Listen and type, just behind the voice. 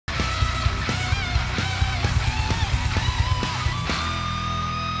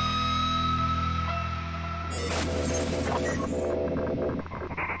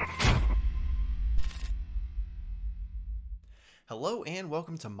Hello and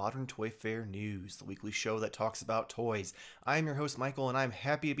welcome to Modern Toyfare News, the weekly show that talks about toys. I'm your host Michael, and I'm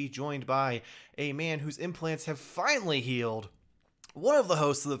happy to be joined by a man whose implants have finally healed, one of the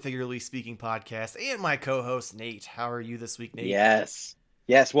hosts of the Figuratively Speaking podcast, and my co-host Nate. How are you this week, Nate? Yes.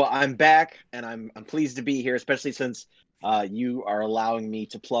 Well, I'm back, and I'm pleased to be here, especially since you are allowing me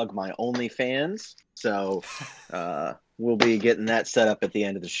to plug my OnlyFans. So we'll be getting that set up at the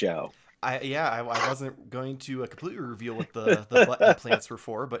end of the show. I wasn't going to completely reveal what the butt implants were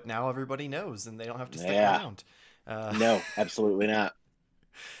for, but now everybody knows, and they don't have to stick around. No, absolutely not.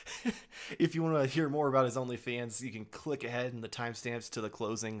 If you want to hear more about his OnlyFans, you can click ahead in the timestamps to the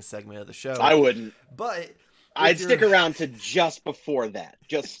closing segment of the show. I wouldn't. But I'd stick around to just before that.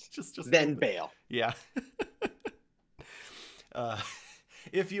 Just then bail. Yeah.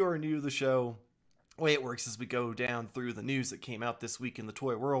 If you are new to the show, the way it works is we go down through the news that came out this week in the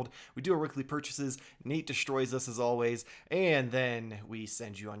toy world. We do our weekly purchases. Nate destroys us as always, and then we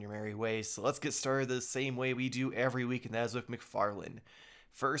send you on your merry way. So let's get started the same way we do every week, and that is with Mcfarlane.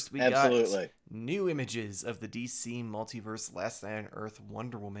 First, we got new images of the DC Multiverse Last Night on Earth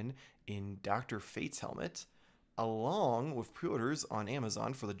Wonder Woman in Dr. Fate's helmet, along with pre-orders on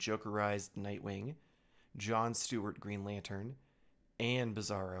Amazon for the Jokerized Nightwing, John Stewart Green Lantern, and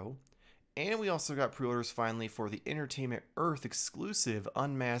Bizarro. And we also got pre-orders finally for the Entertainment Earth exclusive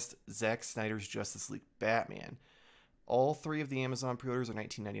Unmasked Zack Snyder's Justice League Batman. All three of the Amazon pre-orders are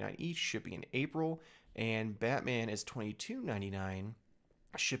 $19.99 each, shipping in April, and Batman is $22.99,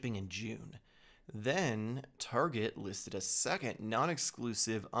 shipping in June. Then Target listed a second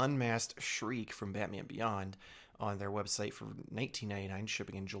non-exclusive Unmasked Shriek from Batman Beyond on their website for $19.99,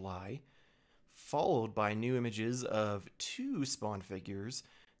 shipping in July, followed by new images of two Spawn figures,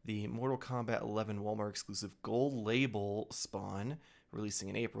 the Mortal Kombat 11 Walmart exclusive gold label Spawn, releasing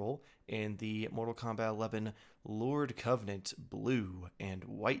in April, and the Mortal Kombat 11 Lord Covenant blue and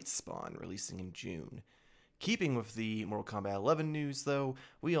white Spawn, releasing in June. Keeping with the Mortal Kombat 11 news, though,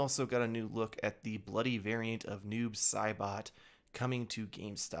 we also got a new look at the bloody variant of Noob Saibot coming to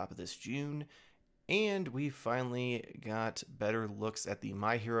GameStop this June, and we finally got better looks at the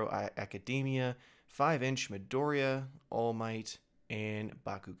My Hero Academia 5-inch Midoriya, All Might, and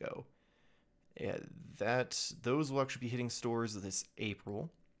Bakugo. Yeah, those will actually be hitting stores this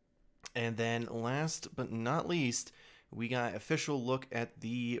April. And then last but not least, we got an official look at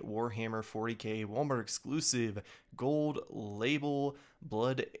the Warhammer 40k Walmart exclusive gold label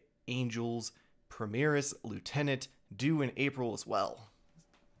Blood Angels Primaris Lieutenant, due in April as well.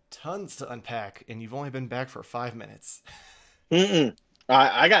 Tons to unpack, and you've only been back for 5 minutes. I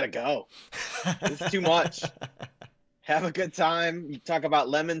gotta go. It's too much. Have a good time. You talk about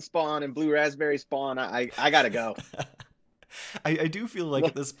lemon Spawn and blue raspberry Spawn. I gotta go. I do feel like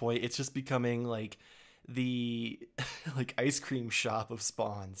at this point it's just becoming like the ice cream shop of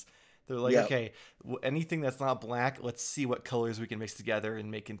Spawns. They're like, okay, anything that's not black, let's see what colors we can mix together and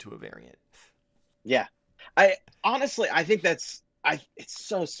make into a variant. Yeah, I think it's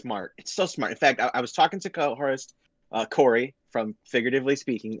so smart. It's so smart. In fact, I was talking to co-host Corey from Figuratively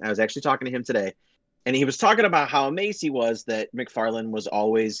Speaking. I was actually talking to him today. And he was talking about how amazed he was that Mcfarlane was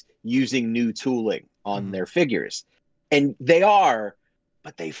always using new tooling on their figures. And they are,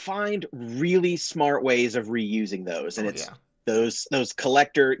 but they find really smart ways of reusing those. And those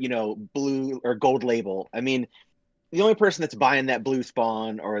collector, blue or gold label. I mean, the only person that's buying that blue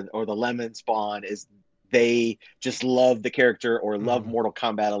Spawn or the lemon Spawn is they just love the character or love Mortal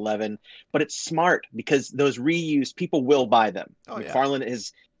Kombat 11. But it's smart because those reused, people will buy them. Mcfarlane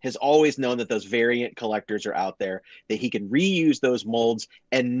has always known that those variant collectors are out there, that he can reuse those molds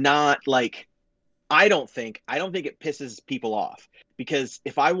and not I don't think it pisses people off, because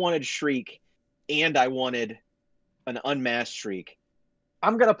if I wanted Shriek and I wanted an unmasked Shriek,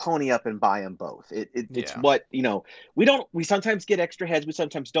 I'm going to pony up and buy them both. It's what, we sometimes get extra heads, we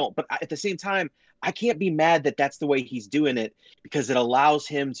sometimes don't, but at the same time, I can't be mad that that's the way he's doing it, because it allows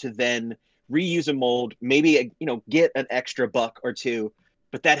him to then reuse a mold, maybe, get an extra buck or two,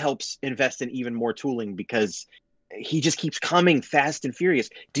 but that helps invest in even more tooling because he just keeps coming fast and furious.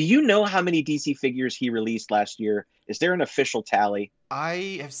 Do you know how many DC figures he released last year? Is there an official tally?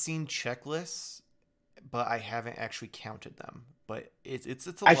 I have seen checklists, but I haven't actually counted them. But it's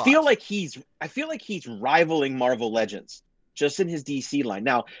a lot. I feel like he's rivaling Marvel Legends just in his DC line.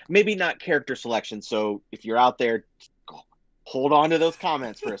 Now, maybe not character selection. So if you're out there, hold on to those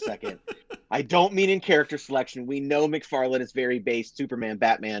comments for a second. I don't mean in character selection. We know Mcfarlane is very based Superman,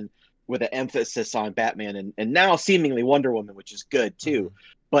 Batman, with an emphasis on Batman and now seemingly Wonder Woman, which is good too.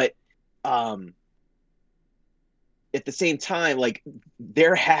 But at the same time, like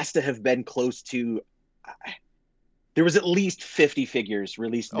there has to have been close to there was at least 50 figures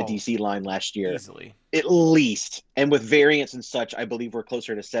released in the Oh, DC line last year. easily. At least. And with variants and such, I believe we're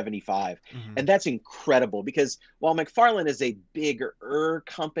closer to 75. Mm-hmm. And that's incredible because while McFarlane is a bigger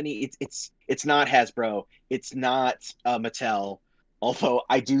company, it's not Hasbro, it's not Mattel. Although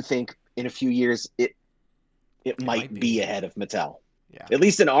I do think in a few years it might be ahead of Mattel. Yeah. At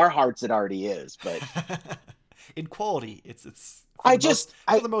least in our hearts it already is, but in quality, it's for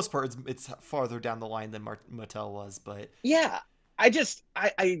the most part, it's farther down the line than Mattel was, but yeah, and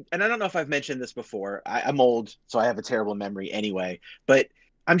I don't know if I've mentioned this before. I'm old, so I have a terrible memory anyway. But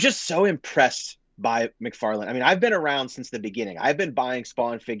I'm just so impressed by McFarlane. I mean, I've been around since the beginning. I've been buying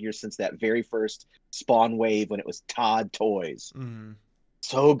Spawn figures since that very first Spawn wave when it was Todd Toys. Mm-hmm.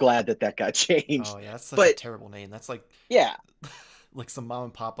 So glad that got changed. Oh yeah, that's such a terrible name. That's like like some mom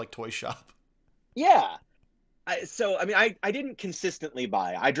and pop like toy shop. Yeah. So I mean, I didn't consistently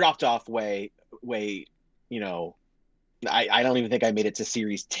buy. I dropped off way, you know. I don't even think I made it to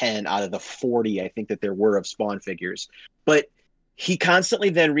series 10 out of the 40 I think that there were of Spawn figures. But he constantly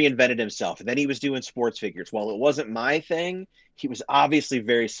then reinvented himself. And then he was doing sports figures. While it wasn't my thing, he was obviously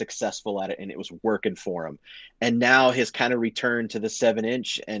very successful at it and it was working for him. And now his kind of return to the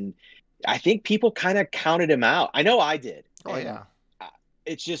 7-inch, and I think people kind of counted him out. I know I did. Oh yeah.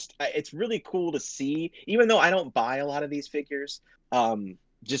 It's really cool to see, even though I don't buy a lot of these figures,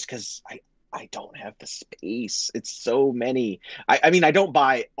 just because I don't have the space. It's so many. I mean, I don't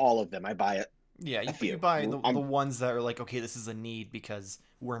buy all of them. I buy it. Yeah, you buy the ones that are like, okay, this is a need because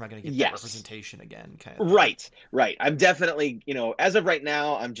where am I going to get that representation again? Kind of thing. Right. I'm definitely, as of right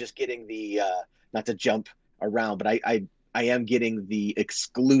now, I'm just getting the not to jump around, but I am getting the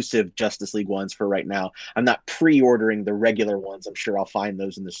exclusive Justice League ones for right now. I'm not pre-ordering the regular ones. I'm sure I'll find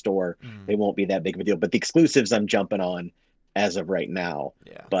those in the store. They won't be that big of a deal. But the exclusives I'm jumping on as of right now.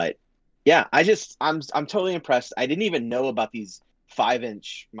 Yeah. But yeah, I'm totally impressed. I didn't even know about these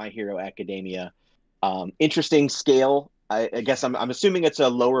 5-inch My Hero Academia. Interesting scale. I guess I'm assuming it's a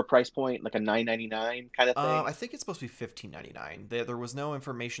lower price point, like a $9.99 kind of thing. I think it's supposed to be $15.99. There was no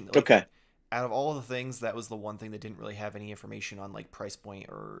information. Okay. Out of all the things, that was the one thing that didn't really have any information on like price point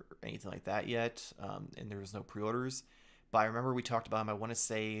or anything like that yet. And there was no pre-orders. But I remember we talked about them, I want to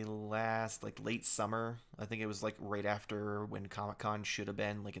say late summer. I think it was like right after when Comic-Con should have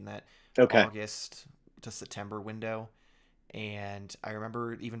been, like in that August to September window. And I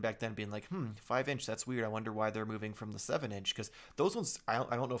remember even back then being like, 5-inch, that's weird. I wonder why they're moving from the 7-inch. Because those ones, I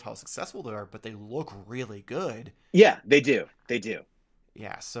don't know how successful they are, but they look really good. Yeah, they do.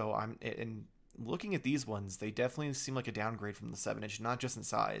 Yeah, so and looking at these ones, they definitely seem like a downgrade from the 7-inch, not just in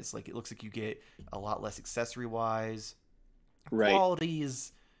size. Like, it looks like you get a lot less accessory-wise. Right. Quality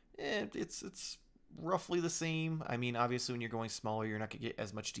is, it's roughly the same. I mean, obviously, when you're going smaller, you're not going to get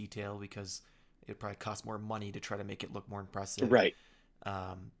as much detail because it probably costs more money to try to make it look more impressive. Right.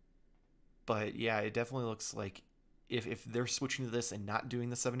 But yeah, it definitely looks like if they're switching to this and not doing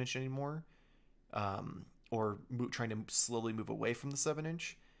the 7-inch anymore, or trying to slowly move away from the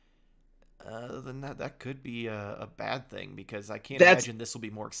 7-inch, then that could be a bad thing, because I can't imagine this will be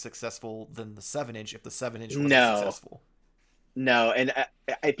more successful than the 7-inch if the 7-inch wasn't successful. No, and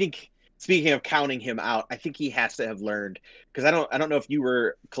I think, speaking of counting him out, I think he has to have learned, because I don't know if you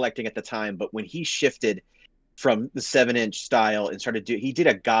were collecting at the time, but when he shifted from the 7-inch style and he did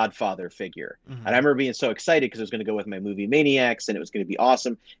a Godfather figure, and I remember being so excited because it was going to go with my movie Maniacs and it was going to be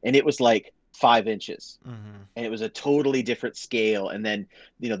awesome, and it was like 5 inches, and it was a totally different scale. And then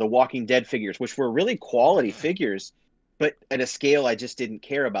the Walking Dead figures, which were really quality figures, but at a scale I just didn't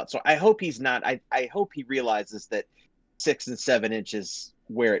care about. So I hope he's not. I hope he realizes that 6 and 7 inches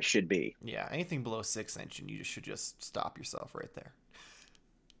where it should be. Yeah, anything below 6-inch, and you should just stop yourself right there.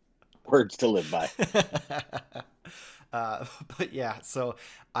 Words to live by. But yeah, so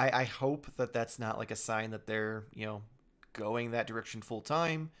I hope that that's not like a sign that they're going that direction full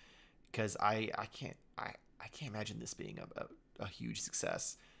time, because I can't imagine this being a huge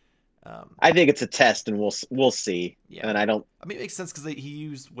success. I think it's a test, and we'll see. Yeah, and I mean, it makes sense because he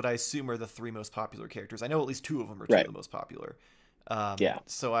used what I assume are the 3 most popular characters. I know at least 2 of them are 2 of the most popular.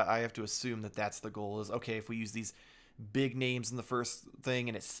 So I have to assume that that's the goal. Is okay, if we use these big names in the first thing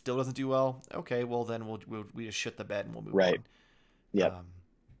and it still doesn't do well, okay, well then we just shit the bed and we'll move on. Yeah.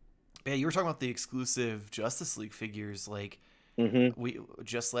 Yeah, you were talking about the exclusive Justice League figures. Like, we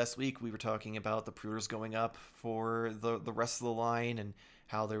just last week we were talking about the pre-orders going up for the rest of the line, and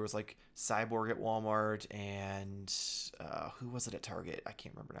how there was like Cyborg at Walmart and who was it at Target? I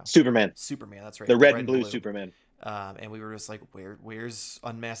can't remember now. Superman, that's right. The red and blue Superman. And we were just like, where's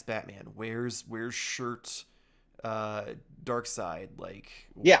Unmasked Batman? Where's Shirt Darkseid. Like,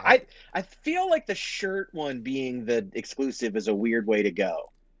 Yeah, why? I feel like the shirt one being the exclusive is a weird way to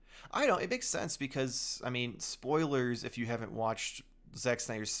go. I don't. It makes sense because I mean, spoilers if you haven't watched Zack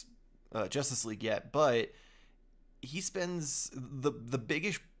Snyder's Justice League yet, but he spends the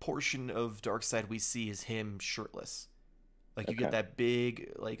biggest portion of Darkseid we see is him shirtless. Like you get Okay. that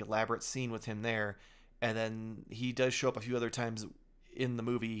big, like elaborate scene with him there, and then he does show up a few other times in the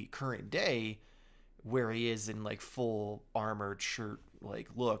movie current day where he is in like full armored shirt like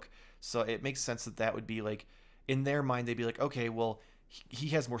look. So it makes sense that that would be like in their mind they'd be like, okay, well he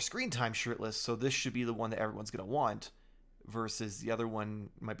has more screen time shirtless, so this should be the one that everyone's gonna want. Versus the other one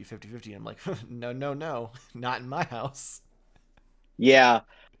might be 50-50. I'm like, no, no, no, not in my house. Yeah.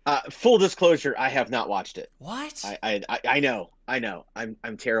 Full disclosure, I have not watched it. What? I know.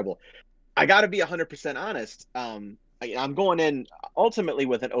 I'm terrible. I got to be 100% honest. I'm going in ultimately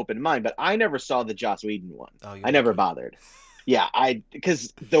with an open mind, but I never saw the Joss Whedon one. Oh, you're I never lucky. bothered. Yeah,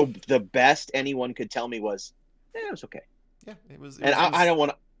 because the best anyone could tell me was, it was okay. Yeah, it was. And I don't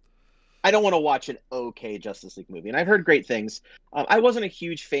want to. I don't want to watch an okay Justice League movie, and I've heard great things. I wasn't a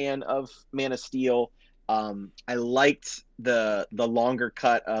huge fan of Man of Steel. I liked the longer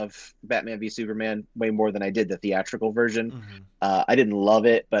cut of Batman v Superman way more than I did the theatrical version. Mhm. I didn't love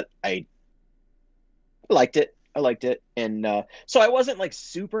it, but I liked it. I liked it, and so I wasn't like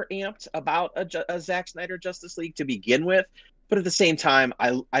super amped about a Zack Snyder Justice League to begin with. But at the same time,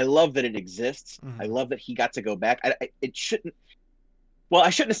 I love that it exists. I Mhm. love that he got to go back. It shouldn't. Well, I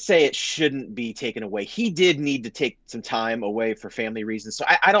shouldn't say it shouldn't be taken away. He did need to take some time away for family reasons. So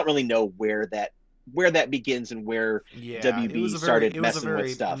I don't really know where that begins and where Yeah, WB started it was a messing with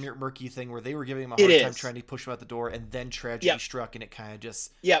very stuff. murky thing where they were giving him a It hard time is. trying to push him out the door, and then tragedy Yep. struck, and it kind of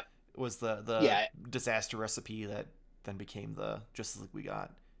just Yep. was the Yeah. disaster recipe that then became the Justice League we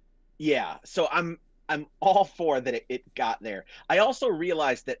got. Yeah. So I'm all for that it got there. I also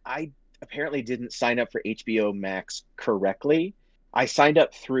realized that I apparently didn't sign up for HBO Max correctly. I signed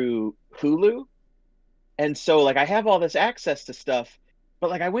up through Hulu. And so like I have all this access to stuff, but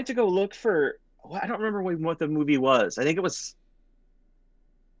like I went to go look for I don't remember what the movie was. I think it was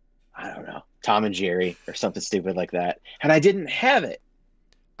I don't know, Tom and Jerry or something stupid like that. And I didn't have it.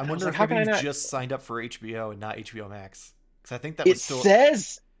 I'm And I was wondering like, if how maybe can I you've not? just signed up for HBO and not HBO Max, because I think that It was still.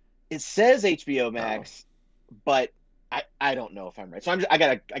 says it says HBO Oh, Max, but I don't know if I'm right. So I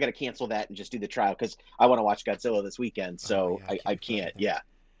gotta cancel that and just do the trial because I want to watch Godzilla this weekend. oh So yeah, I I can't wait for that can't. either. Yeah.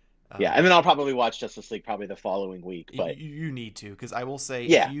 Yeah. And then I'll probably watch Justice League probably the following week. But You need to, because I will say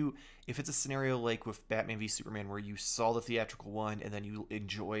yeah. if it's a scenario like with Batman v Superman where you saw the theatrical one and then you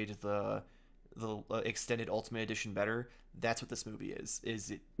enjoyed the extended Ultimate Edition better, that's what this movie is.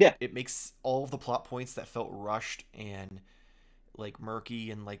 Yeah. It makes all of the plot points that felt rushed and like murky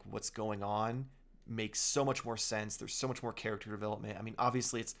and like what's going on makes so much more sense. There's so much more character development. I mean,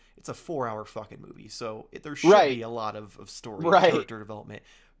 obviously it's a 4 hour fucking movie, so there should be Right. a lot of story and Right. character development,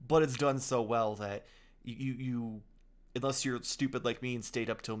 but it's done so well that you unless you're stupid like me and stayed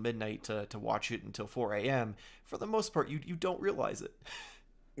up till midnight to watch it until 4 a.m., for the most part you don't realize it.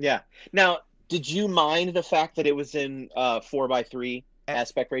 Yeah. Now, did you mind the fact that it was in 4:3 at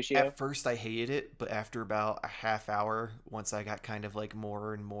aspect ratio? at first I hated it, but after about a half hour, once I got kind of like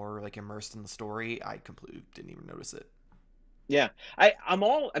more and more like immersed in the story, I completely didn't even notice it. Yeah. I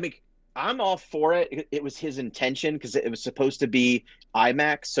mean, I'm all for it. It was his intention because it was supposed to be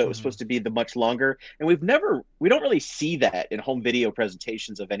IMAX, so it was Hmm. supposed to be the much longer. And we don't really see that in home video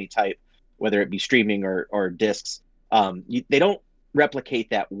presentations of any type, whether it be streaming or discs. They don't replicate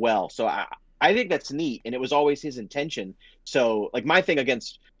that well. So I think that's neat, and it was always his intention. So like my thing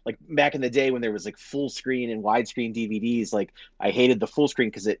against like back in the day when there was like full screen and widescreen DVDs, like I hated the full screen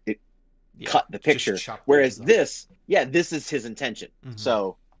because it Yeah, cut the just picture. chop the Whereas edges off. this is his intention. Hmm.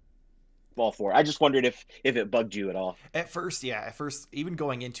 So all for it. I just wondered if it bugged you at all. At first, yeah. At first, even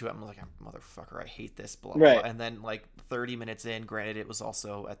going into it, I'm like, motherfucker, I hate this, blah, blah, blah. Right. And then, like, 30 minutes in, granted, it was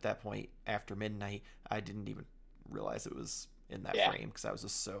also at that point after midnight, I didn't even realize it was in that Yeah. frame because I was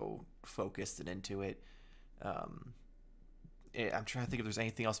just so focused and into it. Um, I'm trying to think if there's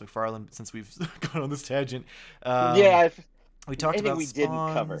anything else, Mcfarlane, since we've gone on this tangent. Yeah. We talked Anything about we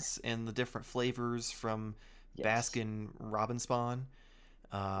didn't cover. spawns and the different flavors from Yes. Baskin Robin Spawn.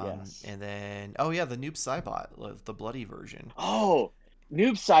 Yes. And then, oh yeah, the Noob Saibot, the bloody version. Oh,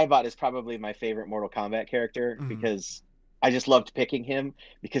 Noob Saibot is probably my favorite Mortal Kombat character Mhm. because I just loved picking him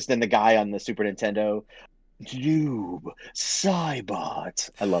because then the guy on the Super Nintendo, Noob Saibot.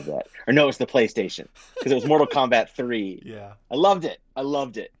 I love that. Or no, it's the PlayStation because it was Mortal Kombat 3. Yeah. I loved it. I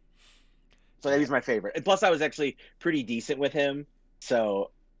loved it. So Yeah. he's my favorite. And plus, I was actually pretty decent with him,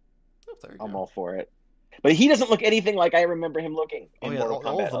 so Oh, there you I'm go. all for it. But he doesn't look anything like I remember him looking Oh in yeah, Mortal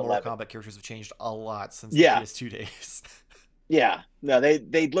all of Kombat the Mortal 11. Kombat characters have changed a lot since the Yeah, PS2 days. yeah. No,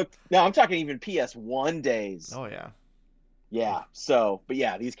 they looked. No, I'm talking even PS1 days. Oh yeah. Yeah. So, but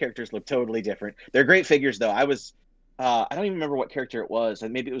yeah, these characters look totally different. They're great figures, though. I don't even remember what character it was,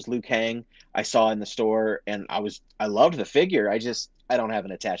 and maybe it was Liu Kang I saw in the store, and I loved the figure. I don't have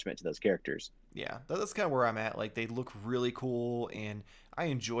an attachment to those characters. Yeah, that's kind of where I'm at. Like, they look really cool, and I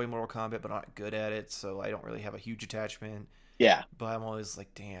enjoy Mortal Kombat, but I'm not good at it, so I don't really have a huge attachment. Yeah. But I'm always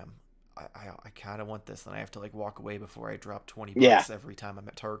like, damn, I kind of want this, and I have to like walk away before I drop 20 Yeah. bucks every time I'm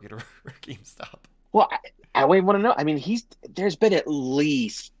at Target or GameStop. Well, I want to know. I mean, there's been at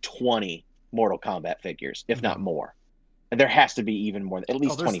least 20 Mortal Kombat figures, if not Mhm. more. And there has to be even more, at Oh,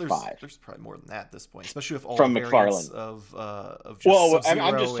 least 25 there's probably more than that at this point, especially with all from the variants McFarlane. of just Well, Sub-Zero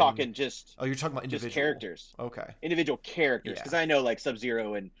I'm just and talking just oh, you're talking about just individual. characters, Okay. individual characters, Yeah. because I know like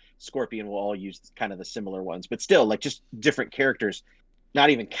Sub-Zero and Scorpion will all use kind of the similar ones, but still like just different characters, not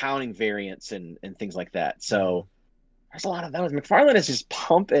even counting variants and things like that. Mhm. So there's a lot of those. McFarlane is just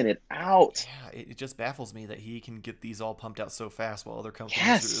pumping it out. Yeah, it just baffles me that he can get these all pumped out so fast while other companies are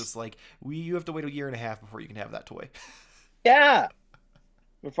Yes. just like, you have to wait a year and a half before you can have that toy. Yeah.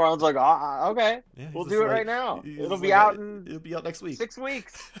 McFarlane's like, okay, Yeah, he's we'll just do it like, right now. he's It'll just be like, out in it'll be out next week. 6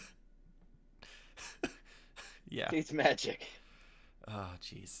 weeks. Yeah. It's magic. Oh,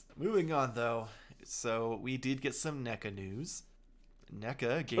 jeez. Moving on though. So we did get some NECA news.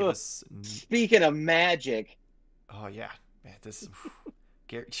 NECA gave Ugh. us. Speaking of magic, Oh yeah, man, this.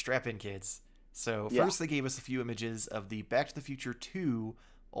 Strap in, kids. So Yeah. first, they gave us a few images of the Back to the Future 2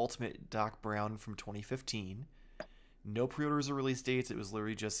 Ultimate Doc Brown from 2015. No pre-orders or release dates. It was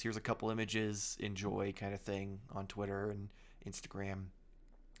literally just here's a couple images, enjoy kind of thing on Twitter and Instagram.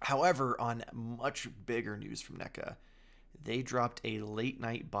 However, on much bigger news from NECA, they dropped a late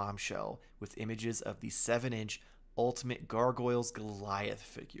night bombshell with images of the 7-inch Ultimate Gargoyles Goliath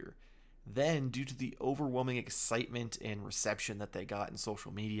figure. Then, due to the overwhelming excitement and reception that they got in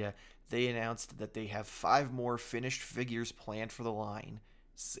social media, they announced that they have 5 more finished figures planned for the line.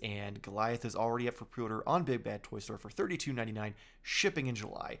 And Goliath is already up for pre-order on Big Bad Toy Store for $32.99, shipping in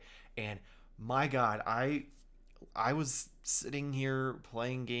July. And my God, I was sitting here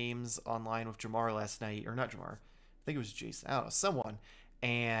playing games online with Jamar last night, or not Jamar, I think it was Jason, I don't know, someone,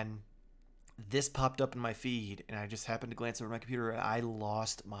 and this popped up in my feed, and I just happened to glance over my computer, and I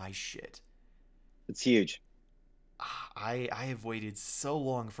lost my shit. it's huge. I have waited so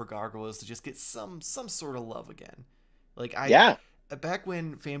long for Gargoyles to just get some sort of love again. Like Yeah. back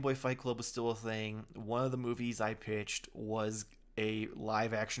when Fanboy Fight Club was still a thing, one of the movies I pitched was a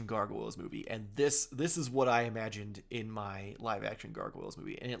live action Gargoyles movie, and this is what I imagined in my live action Gargoyles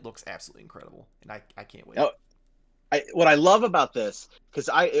movie, and it looks absolutely incredible, and I can't wait. Oh, what I love about this, because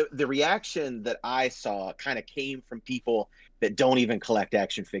the reaction that I saw kind of came from people that don't even collect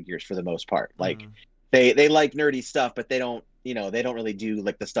action figures for the most part. Like they like nerdy stuff, but they don't really do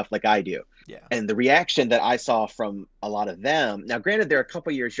like the stuff like I do. Yeah. And the reaction that I saw from a lot of them, now granted they're a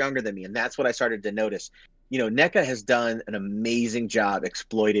couple years younger than me, and that's what I started to notice. NECA has done an amazing job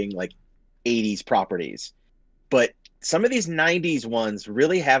exploiting like 80s properties, but some of these 90s ones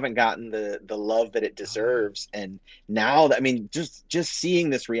really haven't gotten the love that it deserves. And now that, I mean, just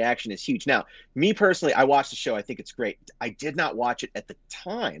seeing this reaction is huge. Now, me personally, I watched the show. I think it's great. I did not watch it at the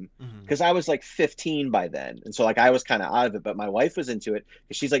time because I was like 15 by then. And so like I was kind of out of it, but my wife was into it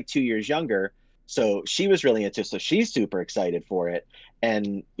because she's like 2 years younger. So she was really into it. So she's super excited for it.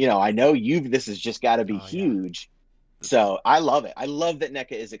 And, I know this has just got to be huge. So I love it. I love that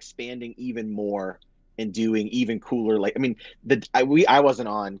NECA is expanding even more and doing even cooler. Like, I mean, I wasn't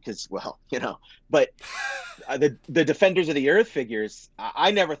on because, well, but the Defenders of the Earth figures,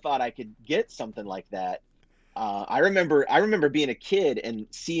 I never thought I could get something like that. I remember being a kid and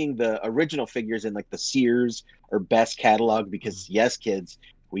seeing the original figures in like the Sears or Best catalog because yes, kids,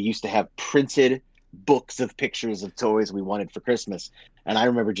 we used to have printed books of pictures of toys we wanted for Christmas. And I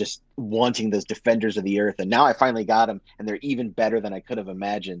remember just wanting those Defenders of the Earth. And now I finally got them and they're even better than I could have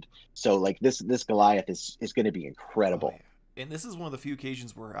imagined. So like this Goliath is going to be incredible. Oh, yeah. And this is one of the few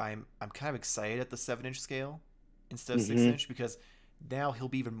occasions where I'm kind of excited at the 7-inch scale instead of 6-inch because now he'll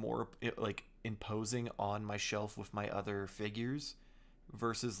be even more like imposing on my shelf with my other figures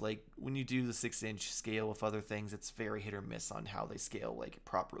versus like when you do the 6-inch scale with other things, it's very hit or miss on how they scale like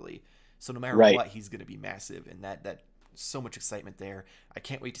properly. So no matter what, he's going to be massive, and that so much excitement there. I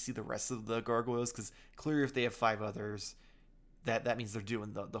can't wait to see the rest of the Gargoyles because clearly if they have 5 others, that means they're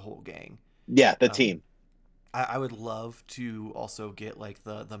doing the whole gang. Yeah, the team. I would love to also get like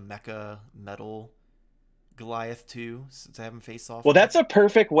the mecha metal Goliath too, to have him face off. Well, that's a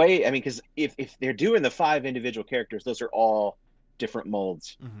perfect way. I mean, because if they're doing the 5 individual characters, those are all different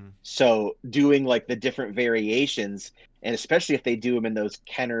molds. Mm-hmm. So doing like the different variations, and especially if they do them in those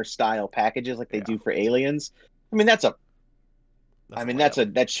Kenner style packages like they do for Aliens, I mean that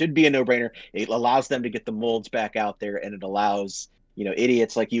should be a no brainer. It allows them to get the molds back out there, and it allows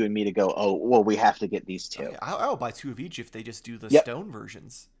idiots like you and me to go, oh well, we have to get these two. Oh, yeah. I'll buy 2 of each if they just do the stone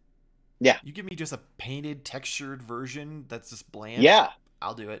versions. Yeah. You give me just a painted, textured version that's just bland. Yeah.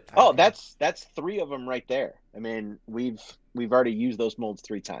 I'll do it. That's 3 of them right there. I mean, we've already used those molds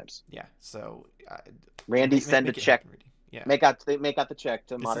 3 times. Yeah. So, Randy, send a check. Yeah. Make out the check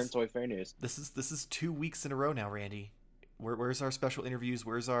to Modern Toyfare News. This is 2 weeks in a row now, Randy. Where's our special interviews?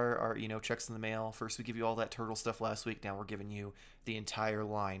 Where's our checks in the mail? First we give you all that turtle stuff last week. Now we're giving you the entire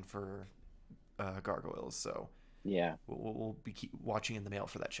line for Gargoyles. So yeah, we'll be watching in the mail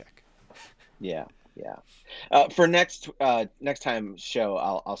for that check. Yeah. For next time show,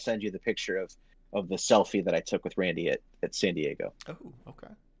 I'll send you the picture of the selfie that I took with Randy at San Diego. Oh,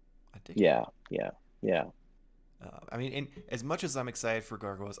 okay. I dig Yeah. I mean, and as much as I'm excited for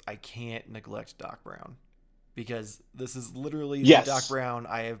Gargoyles, I can't neglect Doc Brown, because this is literally the Doc Brown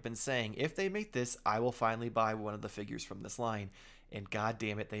I have been saying. If they make this, I will finally buy one of the figures from this line, and god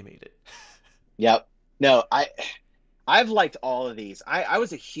damn it, they made it. Yep. No, I've liked all of these. I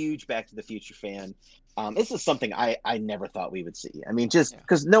was a huge Back to the Future fan. This is something I never thought we would see. I mean, just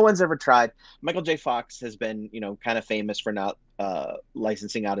because no one's ever tried. Michael J. Fox has been, kind of famous for not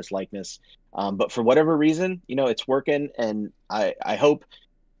licensing out his likeness. But for whatever reason, it's working. And I hope,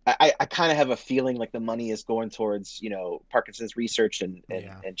 I kind of have a feeling like the money is going towards, Parkinson's research and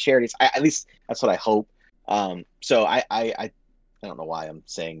charities. At least that's what I hope. So I don't know why I'm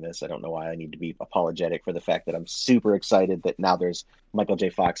saying this. I don't know why I need to be apologetic for the fact that I'm super excited that now there's Michael J.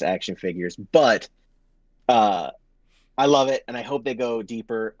 Fox action figures. But I love it, and I hope they go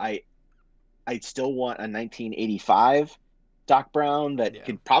deeper. I still want a 1985 Doc Brown that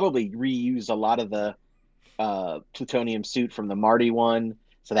could probably reuse a lot of the plutonium suit from the Marty one.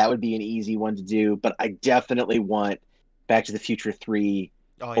 So that would be an easy one to do. But I definitely want Back to the Future 3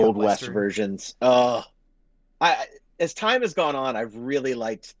 Old West versions. As time has gone on, I've really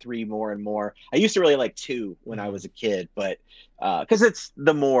liked 3 more and more. I used to really like 2 when I was a kid, but because it's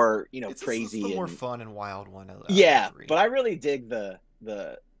the more crazy, it's the more fun and wild one. But I really dig the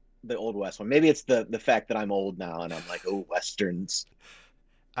Old West one. Maybe it's the fact that I'm old now and I'm like, oh, westerns.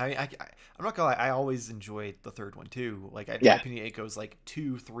 I'm not gonna lie. I always enjoyed the 3rd one too. Like, in my opinion, it goes like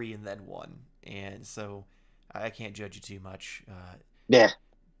 2, 3, and then 1, and so I can't judge you too much. But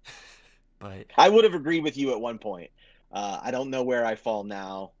I would have agreed with you at one point. I don't know where I fall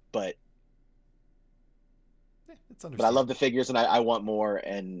now, but it's understandable. But I love the figures and I want more.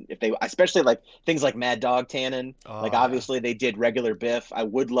 And if they, especially like things like Mad Dog Tannen, like obviously they did regular Biff. I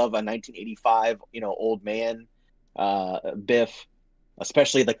would love a 1985, old man Biff,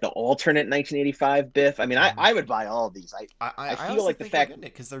 especially like the alternate 1985 Biff. I mean, I would buy all of these. I feel like the fact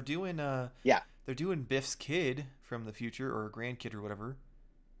because they're doing they're doing Biff's kid from the future, or grandkid or whatever,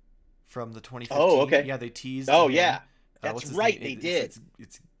 from the 2015. Oh, okay. Yeah, they teased. Oh, him. yeah. That's right, they did.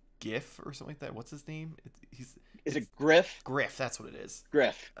 It's GIF or something like that. What's his name? Is it Griff? Griff, that's what it is.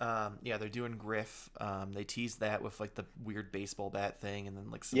 Griff. Yeah, they're doing Griff. They teased that with like the weird baseball bat thing, and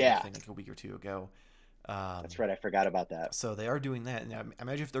then like some thing like a week or two ago. That's right. I forgot about that. So they are doing that. Now,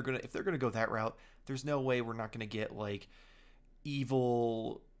 imagine if they're gonna go that route. There's no way we're not gonna get like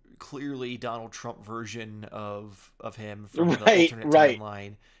evil, clearly Donald Trump version of him from the alternate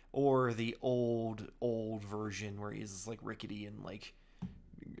timeline, or the old version where he's like rickety and like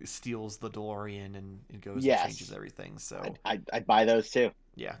steals the DeLorean and goes and changes everything. So I'd buy those too.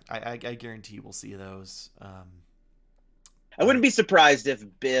 Yeah, I guarantee we'll see those. I wouldn't be surprised if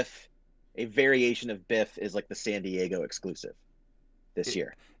Biff, a variation of Biff, is like the San Diego exclusive this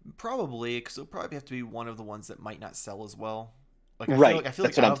year. Probably, because it'll probably have to be one of the ones that might not sell as well. Like I feel like that's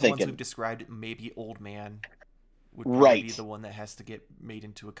what I'm out of the ones we've described, maybe Old Man would probably be the one that has to get made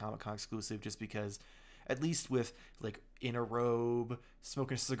into a Comic-Con exclusive, just because at least with like in a robe,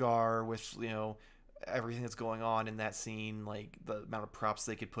 smoking a cigar, with everything that's going on in that scene, like the amount of props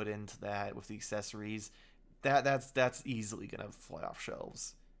they could put into that with the accessories, that's easily gonna fly off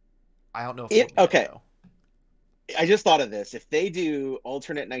shelves. I don't know if though. I just thought of this. If they do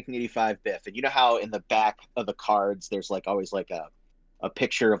alternate 1985 Biff, and you know how in the back of the cards there's like always like a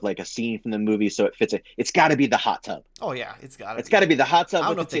picture of like a scene from the movie, so it fits it. It's got to be the hot tub. Oh yeah, it's got to be the hot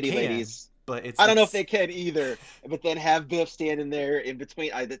tub with the titty ladies. But I don't know if they can either. But then have Biff standing there in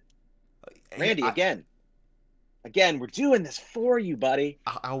between. Randy again. Again, we're doing this for you, buddy.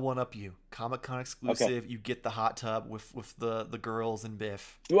 I'll one up you. Comic-Con Okay. exclusive. You get the hot tub with the girls and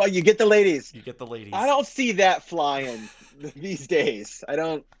Biff. Well, you get the ladies. You get the I ladies. don't see that flying these days. I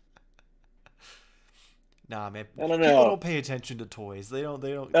don't. Nah, man. I don't People know. don't pay attention to toys. They don't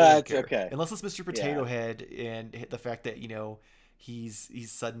It's care. okay. Unless it's Mr. Potato Yeah. Head and the fact that,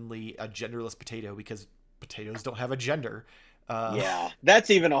 he's suddenly a genderless potato because potatoes don't have a gender. Yeah. That's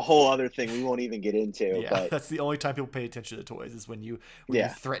even a whole other thing we won't even get into. Yeah, But that's the only time people pay attention to toys is when you yeah.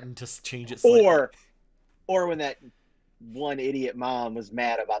 threaten to change it slightly. Or when that one idiot mom was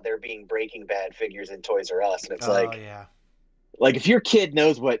mad about there being Breaking Bad figures in Toys R Us, and it's Oh yeah. like if your kid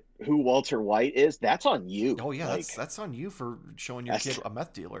knows who Walter White is, that's on you. Oh yeah, Like that's on you for showing your kid a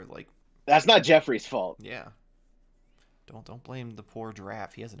meth dealer. Like, that's not Jeffrey's fault. yeah. Don't blame the poor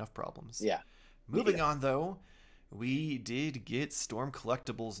giraffe. He has enough problems. Yeah. Moving on though, we did get Storm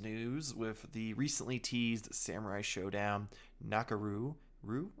Collectibles news with the recently teased Samurai Shodown Nakaru,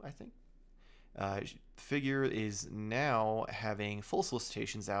 I think. Figure is now having full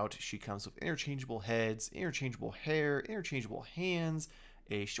solicitations out. She comes with interchangeable heads, interchangeable hair, interchangeable hands,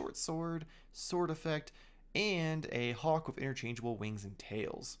 a short sword, sword effect, and a hawk with interchangeable wings and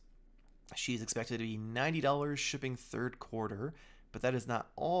tails. She's expected to be $90 shipping third quarter, but that is not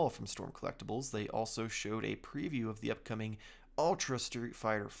all from Storm Collectibles. They also showed a preview of the upcoming Ultra Street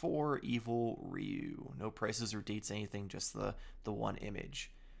Fighter 4 Evil Ryu. No prices or dates, anything, just the one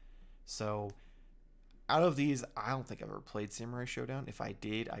image. So, out of these, I don't think I've ever played Samurai Shodown. If I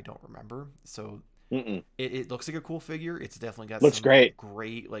did, I don't remember. So, it looks like a cool figure. It's definitely got Looks some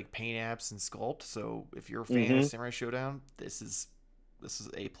great like paint apps and sculpt. So, if you're a fan of Samurai Shodown, this is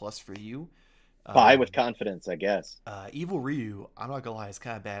a plus for you. Buy with confidence, I guess. Evil Ryu, I'm not gonna lie, it's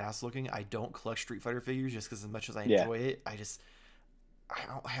kind of badass looking. I don't collect Street Fighter figures just because as much as I enjoy it, I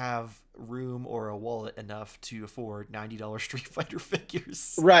don't have room or a wallet enough to afford $90 Street Fighter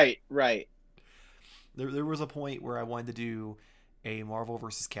figures. Right. There was a point where I wanted to do a Marvel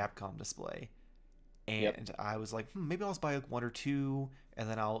vs. Capcom display, and I was like, maybe I'll just buy like one or two, and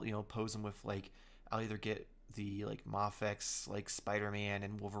then I'll pose them with I'll either get the Mafex Spider-Man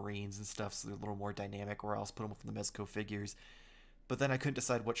and Wolverines and stuff, so they're a little more dynamic, or else put them with the Mezco figures. But then I couldn't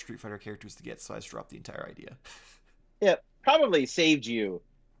decide what Street Fighter characters to get, so I just dropped the entire idea. Yeah, probably saved you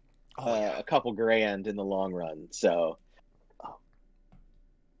a couple grand in the long run. So, oh,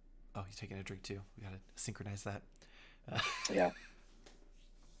 you're taking a drink too. We gotta synchronize that. Yeah.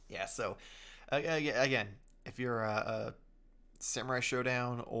 Yeah. So, again, if you're a Samurai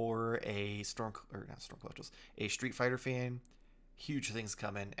Shodown or a a Street Fighter fan, huge things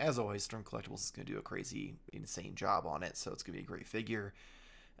coming. As always, Storm Collectibles is going to do a crazy, insane job on it, so it's going to be a great figure.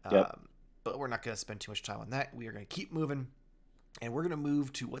 But we're not going to spend too much time on that. We are going to keep moving, and we're going to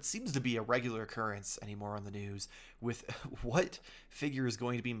move to what seems to be a regular occurrence anymore on the news with what figure is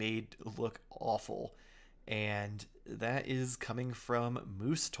going to be made look awful. And that is coming from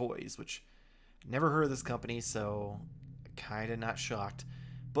Moose Toys, which never heard of this company, so kind of not shocked.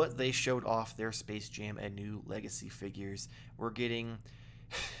 But they showed off their Space Jam and new Legacy figures. We're getting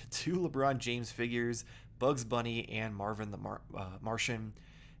 2 LeBron James figures, Bugs Bunny and Marvin the Martian.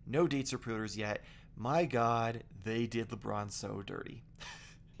 No dates or pre-orders yet. My God, they did LeBron so dirty.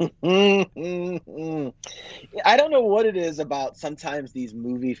 I don't know what it is about sometimes these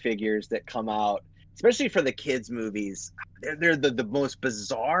movie figures that come out, especially for the kids' movies. They're the most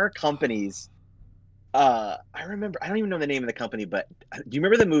bizarre companies. I remember, I don't even know the name of the company, but do you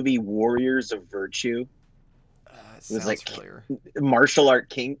remember the movie Warriors of Virtue? It was like familiar. Martial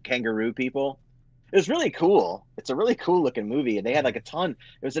art kangaroo people. It was really cool. It's a really cool looking movie, and they had a ton.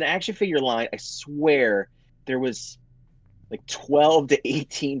 It was an action figure line. I swear there was 12 to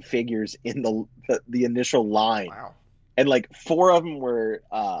 18 figures in the initial line. Wow. And 4 of them were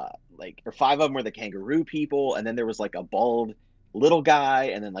or 5 of them were the kangaroo people, and then there was a bald little guy,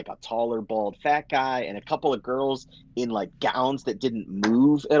 and then a taller bald fat guy, and a couple of girls in gowns that didn't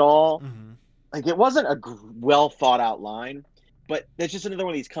move at all. It wasn't a well thought out line. But that's just another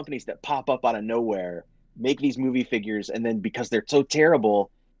one of these companies that pop up out of nowhere, make these movie figures, and then because they're so terrible,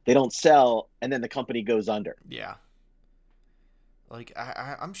 they don't sell, and then the company goes under. Yeah.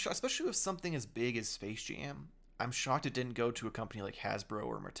 I'm shocked, especially with something as big as Space Jam. I'm shocked it didn't go to a company like Hasbro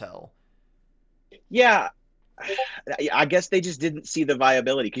or Mattel. Yeah. I guess they just didn't see the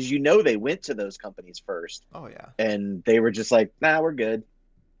viability, because they went to those companies first. Oh, yeah. And they were just like, nah, we're good.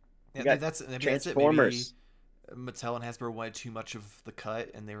 Yeah, that's Transformers. Maybe Mattel and Hasbro wanted too much of the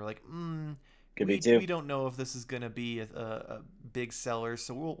cut, and they were like, we don't know if this is going to be a big seller,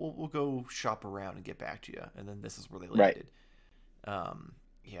 so we'll go shop around and get back to you. And then this is where they landed. Right.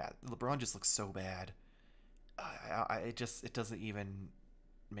 Yeah, LeBron just looks so bad. it doesn't even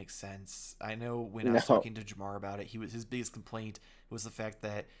make sense. I know when I was No. talking to Jamar about it, his biggest complaint was the fact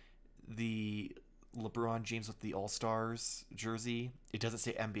that the LeBron James with the All Stars jersey, it doesn't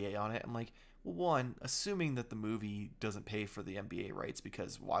say NBA on it. I'm like, well, one, assuming that the movie doesn't pay for the NBA rights,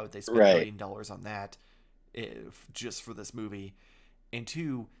 because why would they spend Right. $1 billion on that just for this movie? And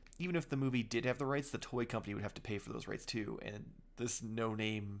two, even if the movie did have the rights, the toy company would have to pay for those rights too. And this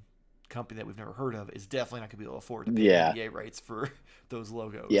no-name company that we've never heard of is definitely not going to be able to afford to pay Yeah. NBA rights for those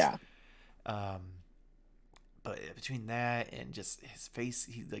logos. Yeah. But between that and just his face,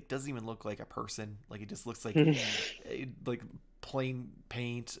 he like doesn't even look like a person. Like he just looks like like plain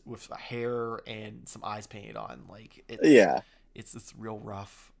paint with hair and some eyes painted on. Like it's real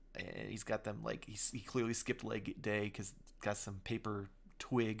rough. And he's got them like he clearly skipped leg day because got some paper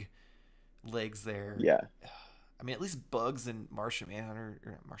twig legs there. Yeah. I mean, at least Bugs and Martian Manhunter,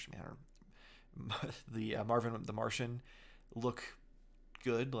 or Martian Manhunter, the Marvin the Martian look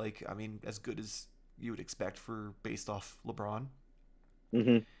good. Like, I mean, as good as you would expect for based off LeBron.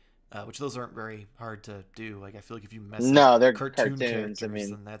 Which those aren't very hard to do. Like, I feel like if you mess up they're cartoon cartoons. characters, I mean,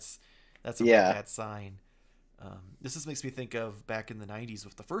 then that's a real bad sign. This just makes me think of back in the 90s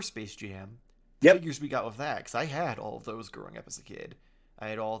with the first Space Jam. Figures we got with that, because I had all of those growing up as a kid. I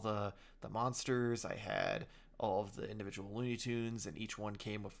had all the monsters, I had all of the individual Looney Tunes, and each one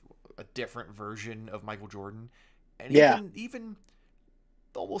came with a different version of Michael Jordan. And even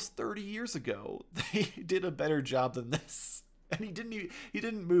almost 30 years ago, they did a better job than this. And he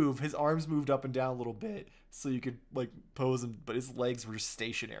didn't move. His arms moved up and down a little bit so you could like pose him, but his legs were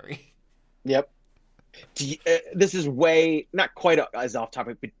stationary. Yep. This is way not quite as off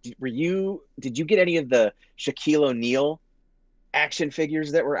topic, but did you get any of the Shaquille O'Neal action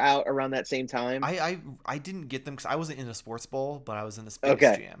figures that were out around that same time? I didn't get them because I wasn't in a sports ball, but I was in the Space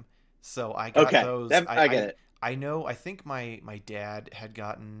Jam, so I got those. I get it. I know. I think my dad had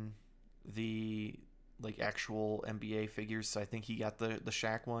gotten the like actual NBA figures, so I think he got the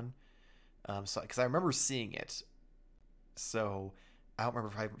Shaq one. So because I remember seeing it, so I don't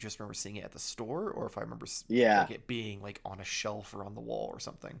remember if I just remember seeing it at the store or if I remember like it being like on a shelf or on the wall or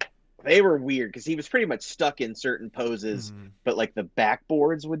something. They were weird because he was pretty much stuck in certain poses, but like the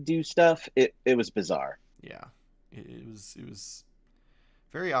backboards would do stuff. It was bizarre. Yeah, it was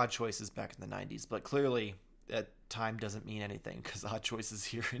very odd choices back in the 90s, but clearly that time doesn't mean anything because odd choices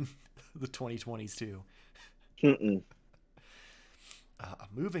here in the 2020s too.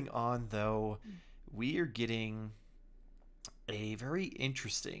 Moving on though, we are getting a very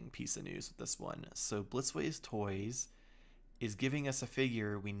interesting piece of news with this one. So Blitzway's Toys is giving us a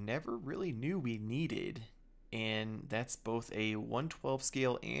figure we never really knew we needed, and that's both a 1/12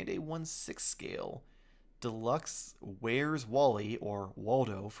 scale and a 1/6 scale deluxe Where's Wally, or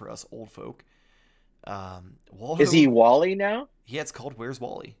Waldo for us old folk. Waldo, is he Wally now? Yeah, it's called Where's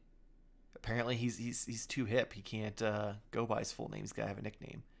Wally. Apparently he's too hip. He can't go by his full name. He's got to have a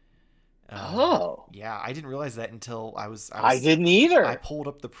nickname. Yeah, I didn't realize that until I didn't either. I pulled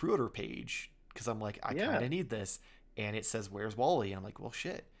up the pre-order page because I'm like, I kind of need this, and it says Where's Wally, and I'm like, well,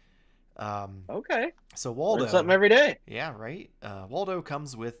 shit. Okay. So Waldo, learn something every day. Yeah, right. Waldo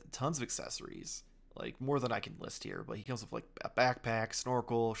comes with tons of accessories, like more than I can list here. But he comes with like a backpack,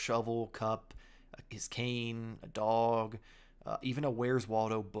 snorkel, shovel, cup, his cane, a dog, even a Where's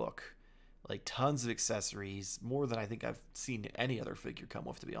Waldo book. Like tons of accessories, more than I think I've seen any other figure come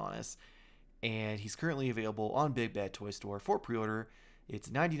with, to be honest. And he's currently available on Big Bad Toy Store for pre-order. It's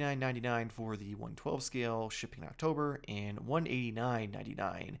 $99.99 for the 1/12 scale, shipping in October, and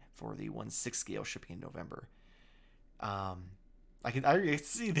 $189.99 for the 1/6 scale, shipping in November. I can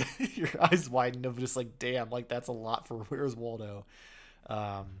see your eyes widen of just like, damn, like that's a lot for Where's Waldo.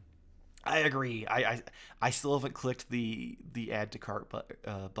 I agree. I still haven't clicked the add to cart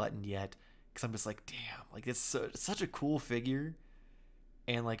button yet because I'm just like, damn, like it's such a cool figure.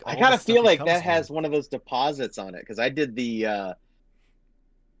 And like I gotta feel like that has one of those deposits on it because I did the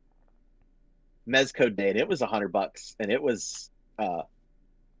Mezco date. It was $100 and it was a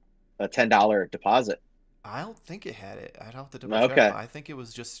 $10 deposit. I don't think it had it. I'd have to double check. But I think it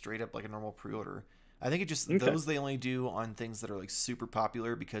was just straight up like a normal pre-order. I think it just those they only do on things that are like super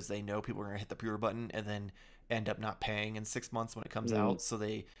popular because they know people are gonna hit the pre-order button and then end up not paying in 6 months when it comes out. So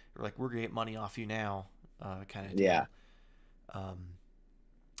they are like, we're gonna get money off you now, kind of deal. Yeah.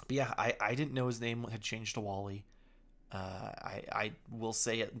 But yeah, I didn't know his name had changed to Wally. I will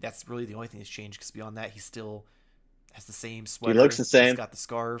say that's really the only thing that's changed because beyond that, he still has the same sweater. He looks the same. He's got the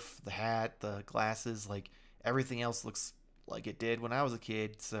scarf, the hat, the glasses. Like everything else looks like it did when I was a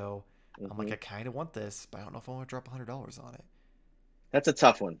kid. So I'm like, I kind of want this, but I don't know if I want to drop $100 on it. That's a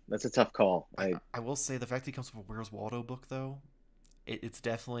tough one. That's a tough call. I will say the fact that he comes with a Where's Waldo book though, it's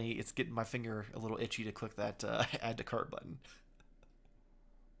definitely it's getting my finger a little itchy to click that add to cart button.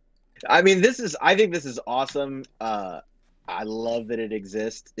 I mean, I think this is awesome. I love that it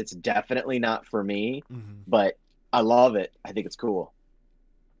exists. It's definitely not for me, Mm-hmm. but I love it. I think it's cool.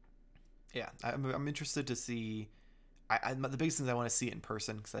 Yeah, I'm interested to see. The biggest thing is I want to see it in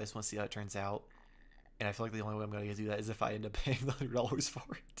person because I just want to see how it turns out. And I feel like the only way I'm going to do that is if I end up paying the $100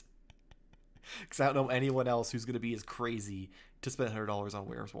 for it. Because I don't know anyone else who's going to be as crazy to spend $100 on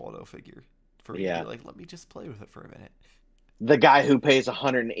Where's Waldo figure for me to be like, let me just play with it for a minute. The guy who pays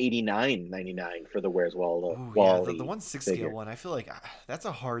 $189.99 for the Where's Waldo. Ooh, Wally the 1/6 scale one, I feel like that's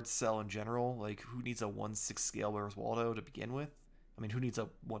a hard sell in general. Like, who needs a 1/6 scale Where's Waldo to begin with? I mean, who needs a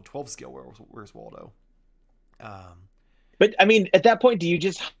 1/12 scale Where's Waldo? But I mean, at that point, do you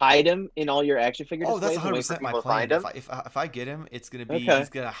just hide him in all your action figure Oh, that's displays and wait for 100% my people to plan. find him? If I get him, it's gonna be Okay. he's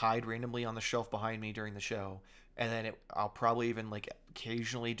gonna hide randomly on the shelf behind me during the show, and then I'll probably even like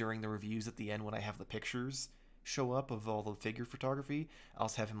occasionally during the reviews at the end when I have the pictures show up of all the figure photography, I'll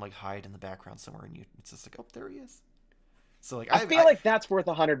just have him like hide in the background somewhere, and it's just like, oh, there he is. So like I feel like that's worth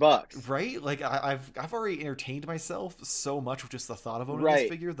 $100, right? Like I've already entertained myself so much with just the thought of owning right? this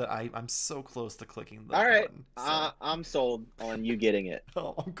figure that I'm so close to clicking the all right, button. So. I'm sold on you getting it.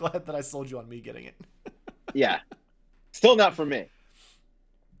 Oh, I'm glad that I sold you on me getting it. Yeah, still not for me.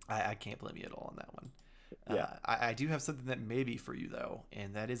 I can't blame you at all on that one. Yeah. I do have something that may be for you though,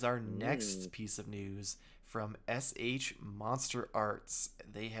 and that is our next piece of news from SH Monsterarts.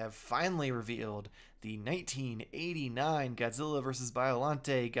 They have finally revealed the 1989 Godzilla vs.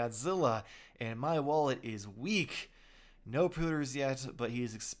 Biollante Godzilla, and my wallet is weak. No pre-orders yet, but he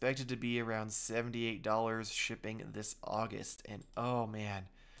is expected to be around $78 shipping this August. And oh man,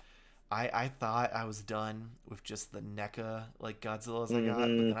 I thought I was done with just the NECA like Godzillas I got, but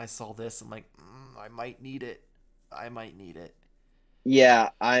then I saw this. I'm like, I might need it. I might need it. Yeah,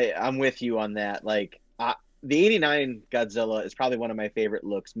 I'm with you on that. Like, the '89 Godzilla is probably one of my favorite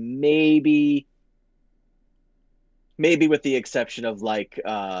looks. Maybe with the exception of like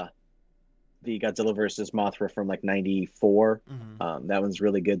the Godzilla versus Mothra from like '94. Mm-hmm. That one's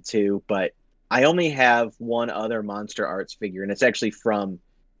really good too. But I only have one other Monsterarts figure, and it's actually from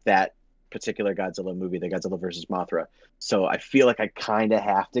that particular Godzilla movie, the Godzilla versus Mothra. So I feel like I kind of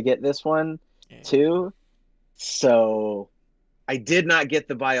have to get this one too. So I did not get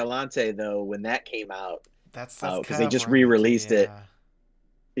the Biollante though when that came out. That's because they just re-released it.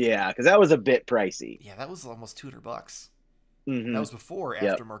 Yeah, because that was a bit pricey. Yeah, that was almost $200. Mm-hmm. That was before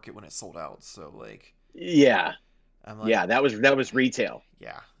aftermarket when it sold out. So like, yeah, I'm like, yeah, that was retail.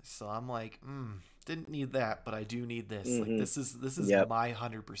 Yeah, so I'm like, didn't need that, but I do need this. Mm-hmm. Like this is my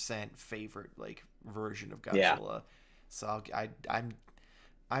 100% favorite like version of Godzilla. Yeah. So I'm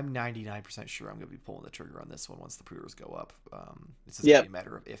 99% sure I'm gonna be pulling the trigger on this one once the pre-orders go up. It's just gonna be a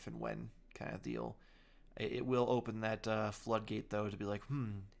matter of if and when kind of deal. It will open that floodgate though to be like,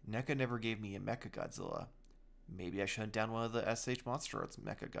 NECA never gave me a Mecha Godzilla. Maybe I should hunt down one of the SH Monsterarts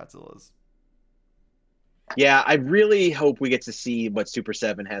Mecha Godzillas. Yeah, I really hope we get to see what Super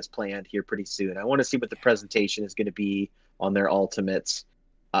 7 has planned here pretty soon. I want to see what the presentation is going to be on their Ultimates.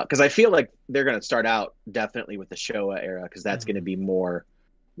 Because I feel like they're going to start out definitely with the Showa era, because that's going to be more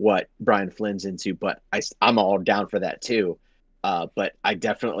what Brian Flynn's into. But I'm all down for that too. But I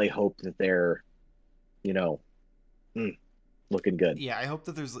definitely hope that they're, looking good. Yeah, I hope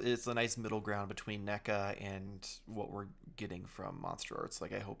that it's a nice middle ground between NECA and what we're getting from Monsterarts.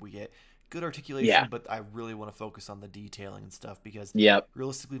 Like, I hope we get good articulation, but I really want to focus on the detailing and stuff because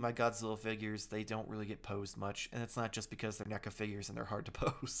realistically, my Godzilla figures, they don't really get posed much, and it's not just because they're NECA figures and they're hard to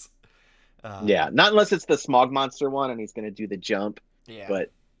pose. Not unless it's the Smog Monster one and he's going to do the jump. Yeah, but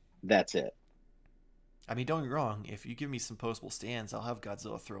that's it. I mean, don't get me wrong. If you give me some postable stands, I'll have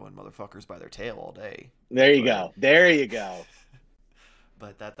Godzilla throwing motherfuckers by their tail all day. There you go. There you go.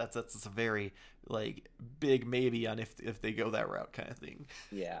 But that's a very like big maybe on if they go that route kind of thing.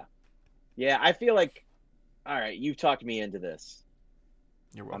 Yeah. Yeah, I feel like, all right, you've talked me into this.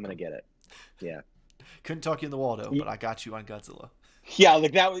 You're welcome. I'm going to get it. Yeah. Couldn't talk you in the Waldo, but I got you on Godzilla. Yeah,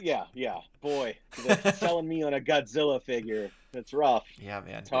 like that was, yeah. Boy, selling me on a Godzilla figure, it's rough. Yeah,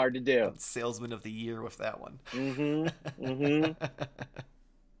 man. It's hard to do. Salesman of the year with that one.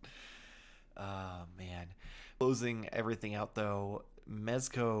 Oh, man. Closing everything out, though,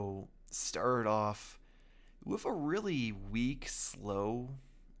 Mezco started off with a really weak, slow,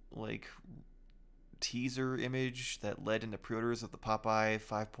 like, teaser image that led into pre-orders of the Popeye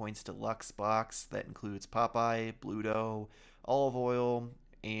 5 Points Deluxe box that includes Popeye, Bluto, Olive Oil,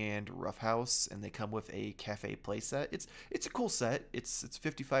 and Roughhouse, and they come with a cafe playset. It's a cool set. It's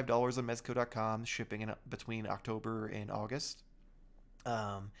 $55 on Mezco.com, shipping in between October and August.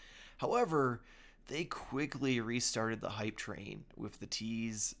 However, they quickly restarted the hype train with the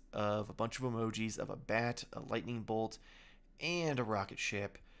tease of a bunch of emojis of a bat, a lightning bolt, and a rocket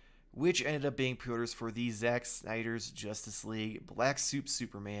ship, which ended up being pre-orders for the Zack Snyder's Justice League, Black Soup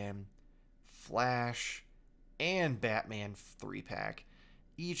Superman, Flash, and Batman 3-pack.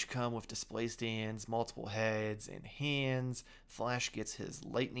 Each come with display stands, multiple heads, and hands. Flash gets his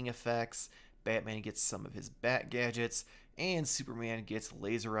lightning effects, Batman gets some of his bat gadgets, and Superman gets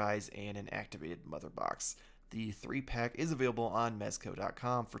laser eyes and an activated mother box. The 3-pack is available on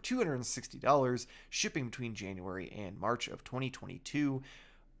Mezco.com for $260, shipping between January and March of 2022.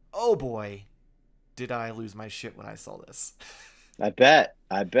 Oh boy, did I lose my shit when I saw this. I bet.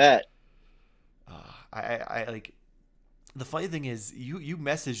 I like, the funny thing is, you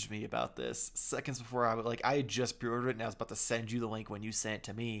messaged me about this seconds before I had just pre-ordered it, and I was about to send you the link when you sent it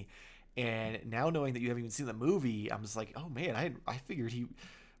to me. And now knowing that you haven't even seen the movie, I'm just like, oh man, I figured he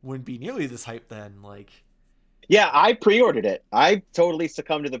wouldn't be nearly this hype then. Like, yeah, I pre-ordered it. I totally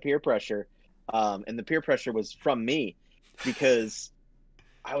succumbed to the peer pressure, and the peer pressure was from me, because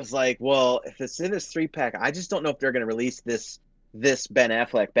I was like, well, if it's in this 3-pack, I just don't know if they're going to release this Ben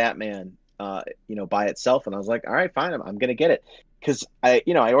Affleck Batman, by itself. And I was like, all right, fine, I'm going to get it, because I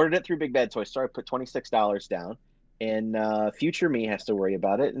ordered it through Big Bad Toy Store. I put $26 down. And future me has to worry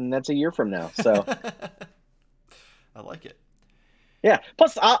about it, and that's a year from now. So I like it. Yeah.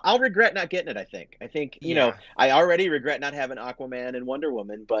 Plus, I'll regret not getting it. I think I already regret not having Aquaman and Wonder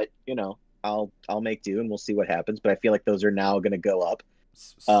Woman, but I'll make do, and we'll see what happens. But I feel like those are now going to go up.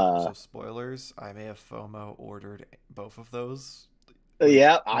 So spoilers, I may have FOMO ordered both of those.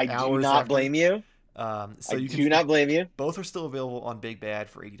 Yeah, I do not blame you. Not blame you. Both are still available on Big Bad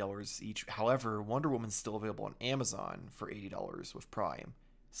for $80 each. However, Wonder Woman's still available on Amazon for $80 with Prime.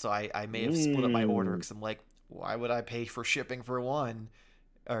 So I may have split up my order, because I'm like, why would I pay for shipping for one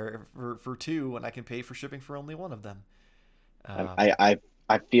or for two when I can pay for shipping for only one of them? I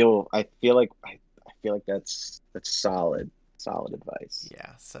feel like that's solid advice.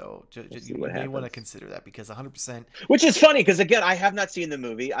 Yeah, so you may want to consider that, because 100%. Which is funny, because again, I have not seen the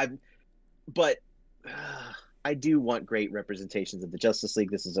movie. But I do want great representations of the Justice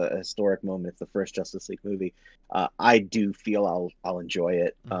League. This is a historic moment. It's the first Justice League movie. I do feel I'll enjoy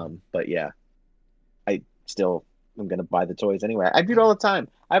it. But yeah, I still am going to buy the toys anyway. I do it all the time.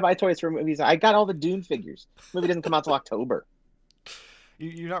 I buy toys for movies. I got all the Dune figures. The movie doesn't come out till October.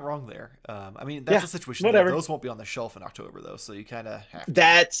 You're not wrong there. I mean, that's a situation. Whatever. Those won't be on the shelf in October, though, so you kind of have to.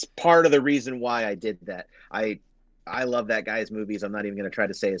 That's part of the reason why I did that. I love that guy's movies. I'm not even going to try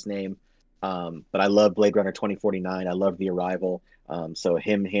to say his name. But I love Blade Runner 2049. I love The Arrival. So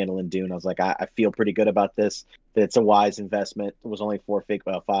him handling Dune, I was like, I feel pretty good about this. That it's a wise investment. It was only 5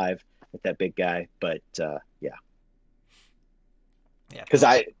 with that big guy, but yeah. Because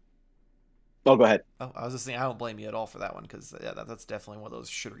go ahead. Oh, I was just saying, I don't blame you at all for that one, because that's definitely one of those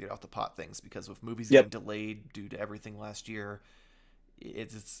should or get off the pot things. Because with movies getting delayed due to everything last year,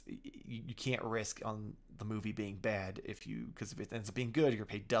 you can't risk on the movie being bad because if it ends up being good, you're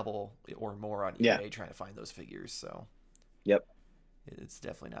paid double or more on eBay trying to find those figures. So it's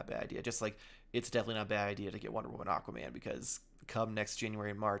definitely not a bad idea. Just like it's definitely not a bad idea to get Wonder Woman, Aquaman, because come next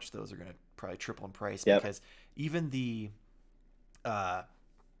January and March, those are going to probably triple in price, because even the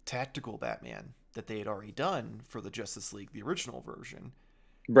tactical Batman that they had already done for the Justice League, the original version,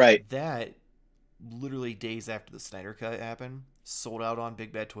 right, that literally days after the Snyder Cut happened, sold out on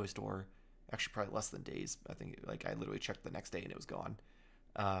Big Bad Toy Store. Actually, probably less than days. I think I literally checked the next day and it was gone.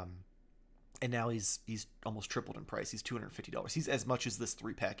 And now he's almost tripled in price. He's $250. He's as much as this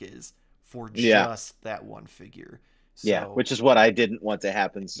 3-pack is for just that one figure. So, which is what I didn't want to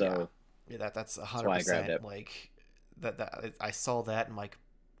happen. So that's 100%. Like that I saw that and like,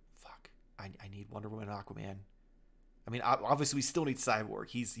 fuck, I need Wonder Woman and Aquaman. I mean, obviously we still need Cyborg.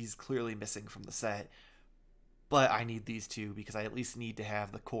 He's clearly missing from the set. But I need these two, because I at least need to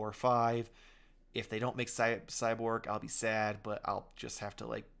have the core 5. If they don't make Cyborg, I'll be sad, but I'll just have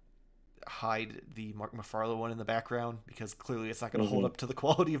to hide the Mcfarlane one in the background, because clearly it's not going to hold up to the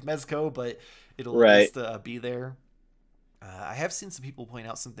quality of Mezco, but it'll at least be there. I have seen some people point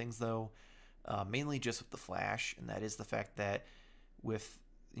out some things, though, mainly just with the Flash, and that is the fact that with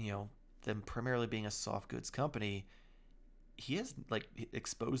them primarily being a soft goods company, he has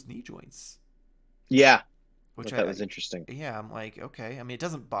exposed knee joints. Yeah. Which that was interesting. Yeah, I'm like, okay. I mean, it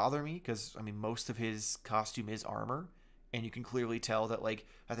doesn't bother me, because I mean, most of his costume is armor, and you can clearly tell that,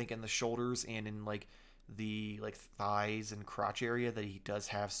 I think in the shoulders and in the like thighs and crotch area that he does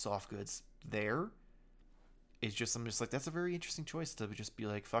have soft goods there. It's just, I'm just like, that's a very interesting choice to just be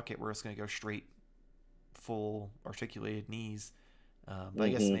like, fuck it, we're just gonna go straight full articulated knees. But I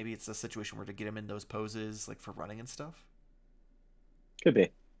guess maybe it's a situation where to get him in those poses like for running and stuff. Could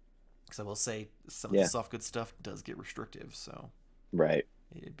be. Because I will say some of the soft good stuff does get restrictive, so right,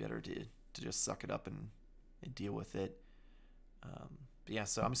 it's better to just suck it up and deal with it. But yeah,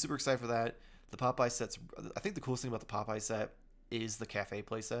 so I'm super excited for that. The Popeye sets, I think the coolest thing about the Popeye set is the cafe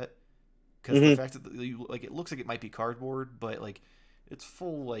play set, because the fact that like it looks like it might be cardboard, but like it's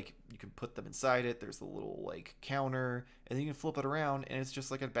full, like you can put them inside it. There's the little like counter, and then you can flip it around, and it's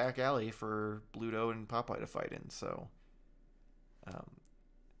just like a back alley for Bluto and Popeye to fight in. So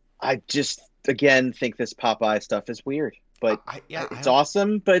I just again think this Popeye stuff is weird, but it's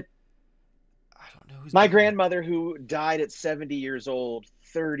awesome. But I don't know who's my grandmother, who died at 70 years old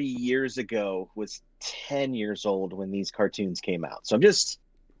 30 years ago, was 10 years old when these cartoons came out. So I'm just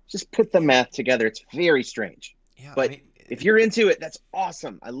put the math together. It's very strange. Yeah, but if you're into it, that's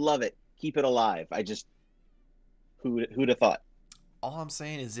awesome. I love it. Keep it alive. I just who'd have thought? All I'm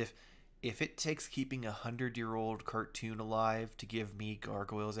saying is if it takes keeping 100-year-old cartoon alive to give me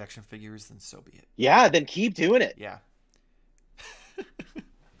Gargoyles action figures, then so be it. Yeah, then keep doing it. Yeah.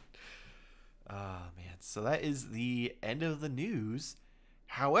 Man. So that is the end of the news.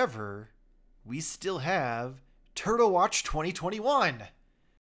 However, we still have Turtle Watch 2021.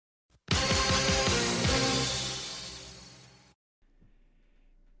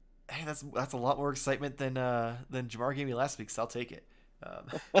 Hey, that's a lot more excitement than Jamar gave me last week, so I'll take it.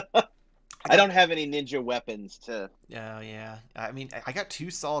 I don't have any ninja weapons to. Yeah. I mean, I got 2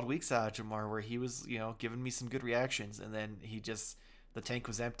 solid weeks out of Jamar where he was, giving me some good reactions, and then the tank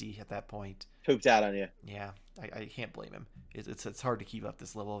was empty at that point. Pooped out on you. Yeah, I can't blame him. It's hard to keep up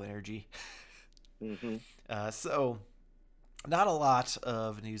this level of energy. So, not a lot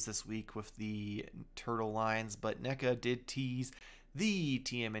of news this week with the turtle lines, but NECA did tease the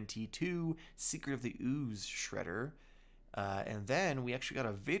TMNT2 Secret of the Ooze Shredder. And then we actually got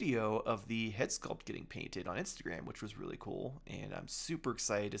a video of the head sculpt getting painted on Instagram, which was really cool. And I'm super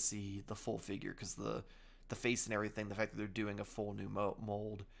excited to see the full figure, because the face and everything, the fact that they're doing a full new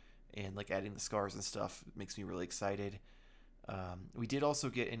mold and like adding the scars and stuff makes me really excited. We did also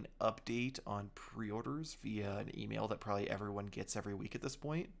get an update on pre-orders via an email that probably everyone gets every week at this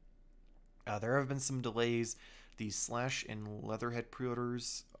point. There have been some delays. The Slash and Leatherhead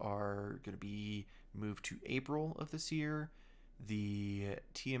pre-orders are going to be moved to April of this year. The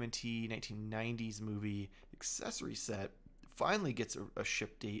TMNT 1990s movie accessory set finally gets a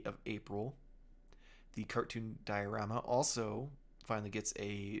ship date of April. The cartoon diorama also finally gets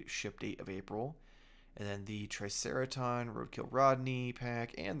a ship date of April. And then the Triceraton, Roadkill Rodney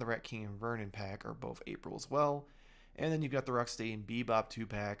pack, and the Rat King and Vernon pack are both April as well. And then you've got the Rocksteady and Bebop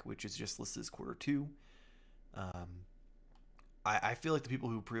 2-pack, which is just listed as Q2. I feel like the people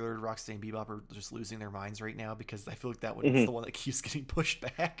who pre-ordered Rocksteady and Bebop are just losing their minds right now, because I feel like that one is the one that keeps getting pushed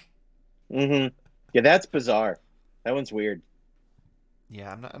back. Yeah, that's bizarre. That one's weird.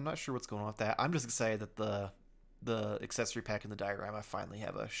 Yeah, I'm not sure what's going on with that. I'm just excited that the accessory pack and the diorama finally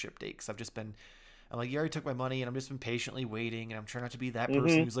have a ship date, because I'm like, you already took my money, and I've just been patiently waiting, and I'm trying not to be that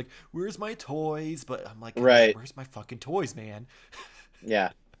person who's like, where's my toys? But I'm like, right, where's my fucking toys, man?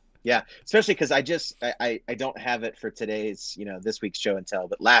 Yeah, especially because I don't have it for today's, this week's show and tell,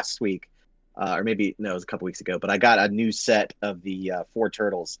 but last week, or maybe, no, it was a couple weeks ago, but I got a new set of the 4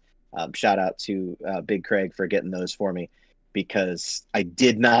 turtles. Shout out to Big Craig for getting those for me, because I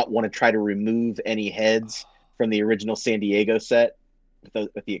did not want to try to remove any heads from the original San Diego set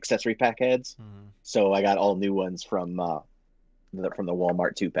with the accessory pack heads. So I got all new ones from the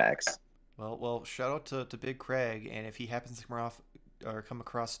Walmart 2-packs. Well, shout out to Big Craig, and if he happens to come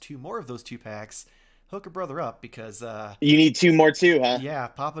across 2 more of those 2-packs, hook a brother up, because you need 2 more too, huh? Yeah,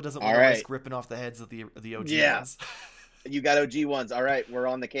 Papa doesn't want to risk ripping off the heads of the OG ones. You got OG ones. All right, we're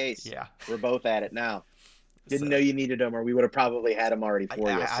on the case. Yeah, we're both at it now. Didn't know you needed them, or we would have probably had them already for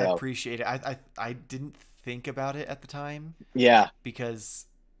you. I appreciate it. I didn't think about it at the time. Yeah, because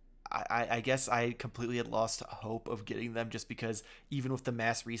I guess I completely had lost hope of getting them, just because even with the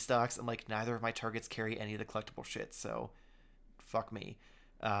mass restocks, I'm like, neither of my targets carry any of the collectible shit, so fuck me.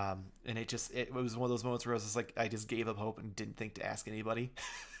 And it was one of those moments where I was just like, I just gave up hope and didn't think to ask anybody.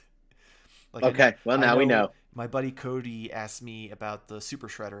 Like, okay, now we know. My buddy Cody asked me about the Super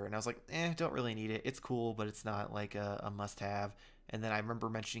Shredder, and I was like, don't really need it. It's cool, but it's not like a must-have. And then I remember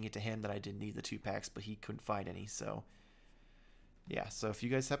mentioning it to him that I didn't need the 2-packs, but he couldn't find any, so yeah. So if you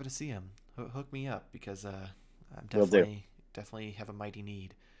guys happen to see him, hook me up, because I'm definitely have a mighty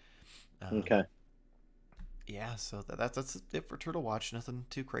need. Okay. Yeah, so that's it for Turtle Watch. Nothing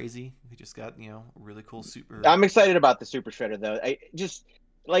too crazy. We just got, really cool super. I'm excited about the Super Shredder though. I just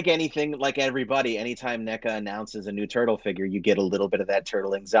like anything, like everybody, anytime NECA announces a new turtle figure, you get a little bit of that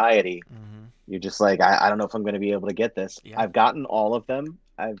turtle anxiety. Hmm. You're just like, I don't know if I'm going to be able to get this. Yeah. I've gotten all of them.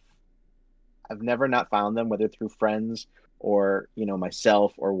 I've never not found them, whether through friends or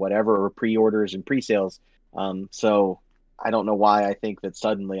myself or whatever, or pre-orders and pre-sales. So I don't know why I think that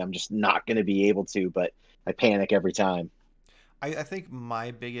suddenly I'm just not going to be able to, but I panic every time. I think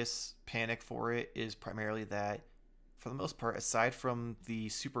my biggest panic for it is primarily that, for the most part, aside from the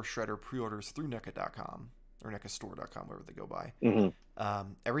Super Shredder pre-orders through NECA.com or NECAstore.com, whatever they go by, Hmm.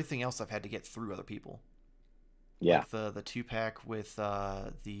 everything else I've had to get through other people. Yeah. Like the 2-pack with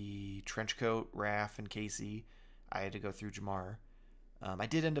the trench coat, Raph, and Casey, I had to go through Jamar. I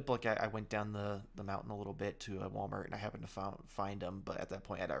did end up, like, I went down the mountain a little bit to a Walmart, and I happened to find them, but at that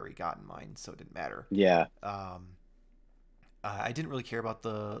point I'd already gotten mine, so it didn't matter. Yeah. I didn't really care about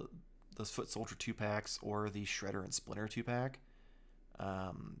those Foot Soldier 2-packs or the Shredder and Splinter 2-pack,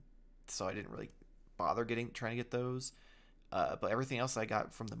 so I didn't really bother trying to get those. But everything else I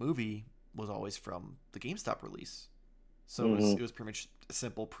got from the movie was always from the GameStop release. So it was pretty much a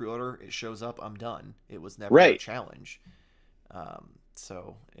simple pre-order. It shows up, I'm done. It was never a challenge.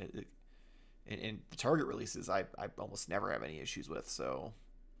 So in the Target releases, I almost never have any issues with. So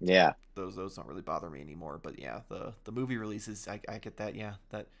yeah, those don't really bother me anymore. But yeah, the movie releases, I get that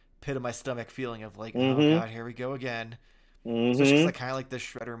that pit of my stomach feeling of like, oh god, here we go again. Especially because I kind of like the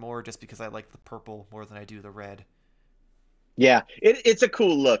Shredder more, just because I like the purple more than I do the red. Yeah, it's a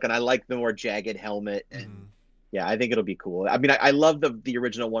cool look, and I like the more jagged helmet, and yeah, I think it'll be cool. I mean, I love the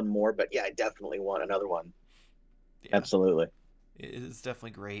original one more, but yeah, I definitely want another one. Yeah. Absolutely. It's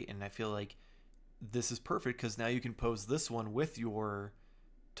definitely great, and I feel like this is perfect because now you can pose this one with your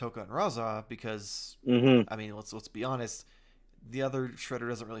Toka and Raza because, I mean, let's be honest, the other Shredder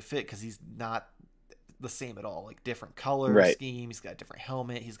doesn't really fit because he's not the same at all. Like, different color scheme, he's got a different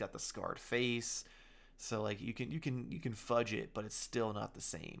helmet, he's got the scarred face. So like you can fudge it, but it's still not the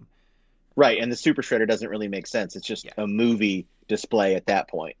same. Right, and the Super Shredder doesn't really make sense. It's just a movie display at that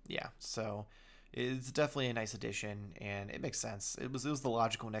point. Yeah, so it's definitely a nice addition, and it makes sense. It was the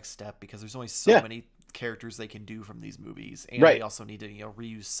logical next step because there's only so many characters they can do from these movies, and they also need to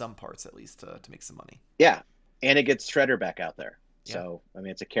reuse some parts at least to make some money. Yeah, and it gets Shredder back out there. So I mean,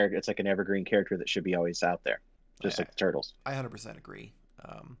 it's a character. It's like an evergreen character that should be always out there, just like the Turtles. I 100% agree.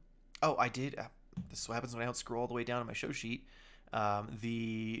 I did. This is what happens when I don't scroll all the way down on my show sheet.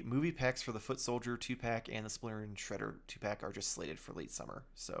 The movie packs for the Foot Soldier 2-pack and the Splinter and Shredder 2-pack are just slated for late summer.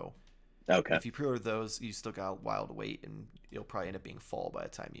 So if you pre-order those, you still got a while to wait, and you'll probably end up being fall by the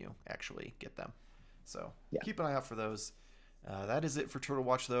time you actually get them. So keep an eye out for those. That is it for Turtle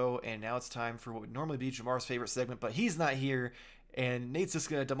Watch, though, and now it's time for what would normally be Jamar's favorite segment, but he's not here, and Nate's just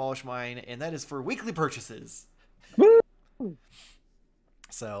going to demolish mine, and that is for weekly purchases. Woo!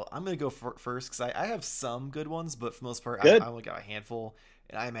 So I'm going to go first because I have some good ones, but for the most part, I only got a handful,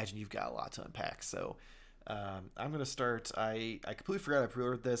 and I imagine you've got a lot to unpack. So I'm going to start. I completely forgot I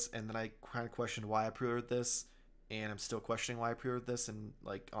pre-ordered this, and then I kind of questioned why I pre-ordered this, and I'm still questioning why I pre-ordered this and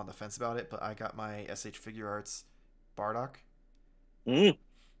like on the fence about it, but I got my SH Figure Arts Bardock.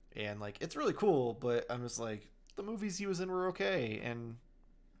 And like it's really cool, but I'm just like, the movies he was in were okay, and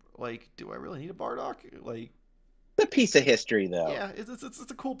like, do I really need a Bardock? Like, a piece of history, though. Yeah,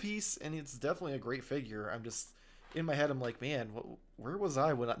 it's a cool piece, and it's definitely a great figure. I'm just in my head, I'm like, man, where was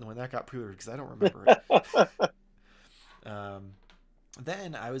I when that got pre-ordered? Because I don't remember it.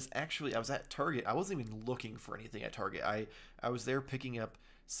 Then I was at Target. I wasn't even looking for anything at Target. I was there picking up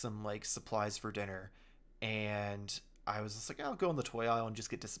some like supplies for dinner, and I was just like, I'll go in the toy aisle and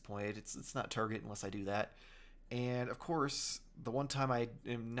just get disappointed. It's not Target unless I do that. And of course, the one time I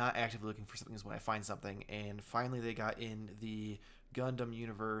am not actively looking for something is when I find something. And finally, they got in the Gundam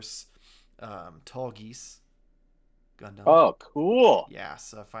universe, Tall Geese Gundam. Oh, cool! Yeah,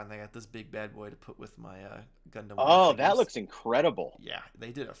 so finally I got this big bad boy to put with my Gundam. Oh, that looks incredible! Yeah,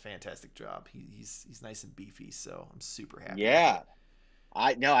 they did a fantastic job. He's nice and beefy, so I'm super happy. Yeah,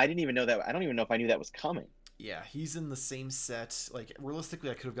 I didn't even know that. I don't even know if I knew that was coming. Yeah, he's in the same set. Like, realistically,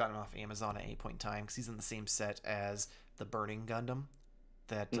 I could have gotten him off Amazon at any point in time because he's in the same set as the Burning Gundam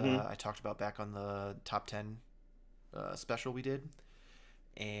that I talked about back on the top 10 special we did.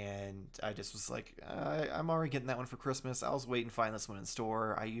 And I just was like, I'm already getting that one for Christmas. I'll just wait and find this one in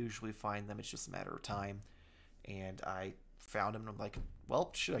store. I usually find them. It's just a matter of time. And I found him, and I'm like, well,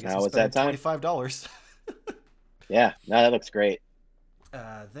 shit, I guess I'll spend $25. Yeah, no, that looks great.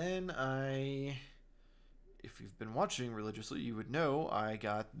 Then if you've been watching religiously, you would know I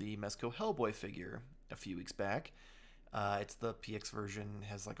got the Mezco Hellboy figure. a few weeks back. It's the PX version,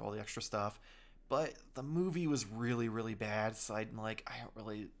 has like all the extra stuff, but the movie was really, really bad. So I'm like, I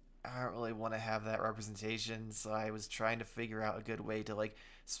don't really want to have that representation. So I was trying to figure out a good way to like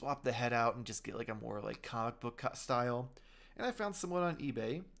swap the head out and just get like a more like comic book style. And I found someone on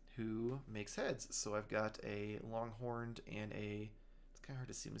eBay who makes heads. So I've got a longhorned and it's kind of hard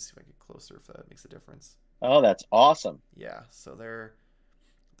to see. Let me see if I get closer if that makes a difference. Oh, that's awesome. Yeah, so they're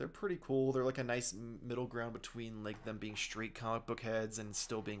pretty cool. They're like a nice middle ground between like them being straight comic book heads and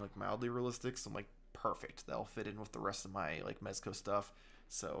still being like mildly realistic. So I'm like, perfect. That'll fit in with the rest of my like Mezco stuff.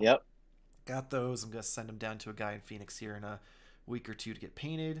 So yep, got those. I'm gonna send them down to a guy in Phoenix here in a week or two to get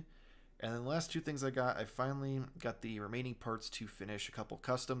painted. And then the last two things I finally got the remaining parts to finish a couple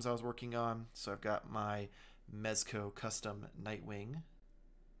customs I was working on. So I've got my Mezco custom Nightwing.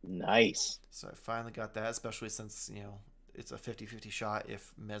 Nice. So I finally got that, especially since, you know, it's a 50-50 shot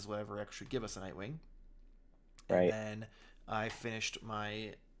if Mez will ever actually give us a Nightwing. Right. And then I finished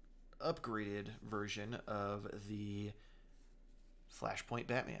my upgraded version of the Flashpoint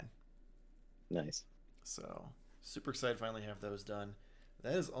Batman. Nice. So super excited to finally have those done.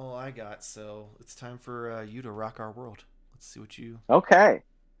 That is all I got. So it's time for you to rock our world. Let's see what you... Okay.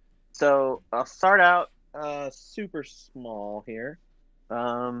 So I'll start out super small here.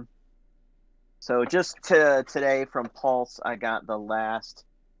 So just today from Pulse, I got the last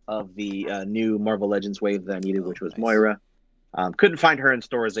of the new Marvel Legends wave that I needed, which was nice. Moira. Couldn't find her in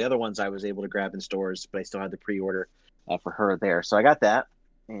stores. The other ones I was able to grab in stores, but I still had the pre-order for her there. So I got that,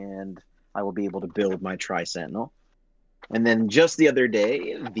 and I will be able to build my Tri-Sentinel. And then just the other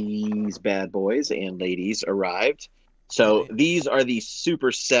day, these bad boys and ladies arrived. So these are the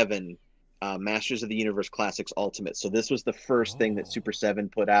Super 7 Masters of the Universe Classics Ultimate. So this was the first thing that Super 7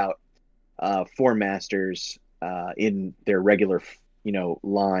 put out for Masters in their regular,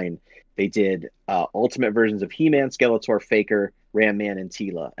 line. They did ultimate versions of He-Man, Skeletor, Faker, Ram Man, and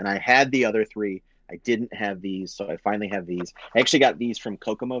Teela. And I had the other three. I didn't have these, so I finally have these. I actually got these from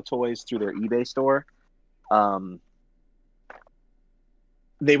Kokomo Toys through their eBay store.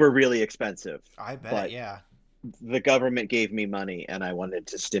 They were really expensive. I bet, yeah. The government gave me money, and I wanted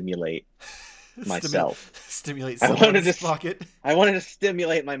to stimulate myself. Stimulate someone's pocket. I wanted to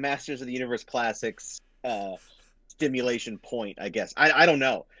stimulate my Masters of the Universe Classics stimulation point, I guess. I don't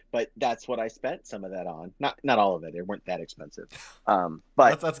know, but that's what I spent some of that on. Not all of it. They weren't that expensive.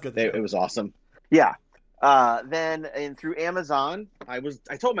 But that's good. It was awesome. Yeah. Then through Amazon, I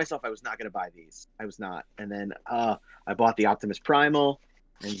told myself I was not going to buy these. I was not. And then I bought the Optimus Primal.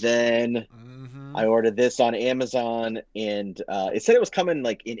 And then I ordered this on Amazon, and it said it was coming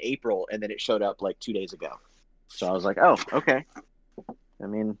like in April, and then it showed up like 2 days ago. So I was like, oh, okay. I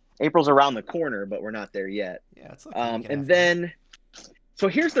mean, April's around the corner, but we're not there yet. Yeah, it's and then, so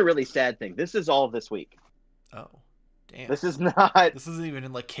here's the really sad thing. This is all this week. Oh, damn. This is not. This isn't even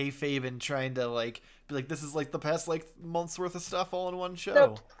in like kayfabe and trying to like be like this is like the past like month's worth of stuff all in one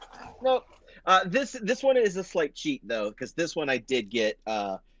show. Nope. This one is a slight cheat though, because this one I did get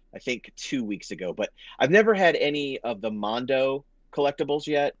I think 2 weeks ago, but I've never had any of the Mondo collectibles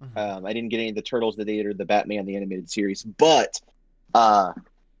yet. I didn't get any of the Turtles, the Data, the Batman, the animated series, but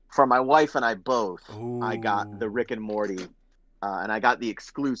for my wife and I both, I got the Rick and Morty, and I got the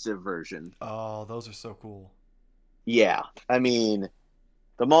exclusive version. Oh, those are so cool. Yeah, I mean,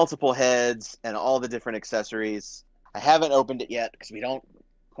 the multiple heads and all the different accessories. I haven't opened it yet because we don't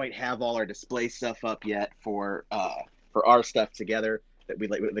quite have all our display stuff up yet for our stuff together that we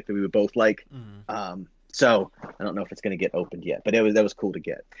like that we would both like. So I don't know if it's going to get opened yet, but that was cool to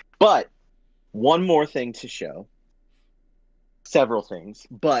get. But one more thing to show, several things,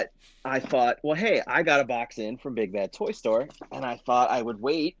 but I thought, well, hey, I got a box in from Big Bad Toy Store, and I thought I would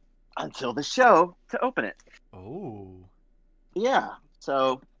wait until the show to open it. Oh, yeah.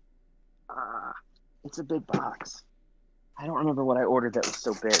 So it's a big box. I don't remember what I ordered that was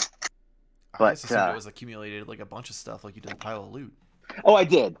so big. But I assumed it was accumulated like a bunch of stuff, like you did a pile of loot. Oh, I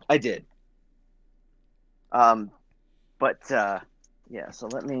did. But yeah. So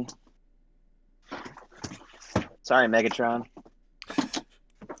let me. Sorry, Megatron.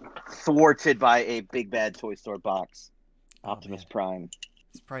 Thwarted by a Big Bad Toy Store box. Optimus Prime.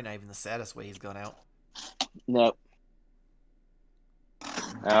 It's probably not even the saddest way he's gone out. Nope.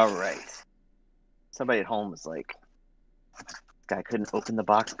 All right. Somebody at home was like, guy couldn't open the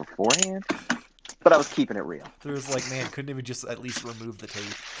box beforehand, but I was keeping it real. There was like, man, couldn't even just at least remove the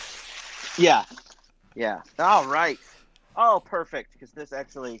tape. Yeah. All right. Oh, perfect, because this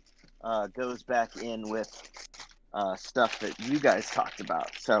actually goes back in with stuff that you guys talked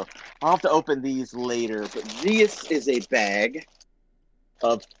about. So I'll have to open these later, but this is a bag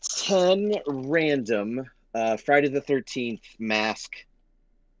of 10 random Friday the 13th mask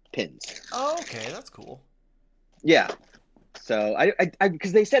pins. Oh, okay, that's cool. Yeah. So I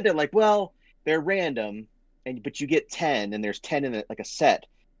because they said they're like, well, they're random, but you get 10, and there's 10 in like a set.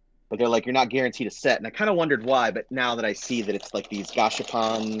 But they're like, you're not guaranteed a set, and I kind of wondered why. But now that I see that it's like these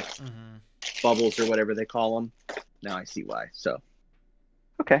gashapon bubbles or whatever they call them, now I see why. So,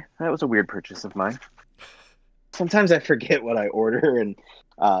 okay, that was a weird purchase of mine. Sometimes I forget what I order, and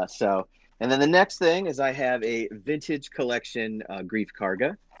so. And then the next thing is I have a vintage collection Grief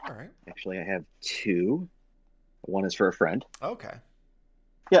Karga. All right. Actually, I have 2. One is for a friend. Okay.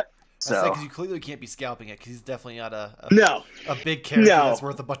 Yeah. So, because you clearly can't be scalping it, because he's definitely not a big character that's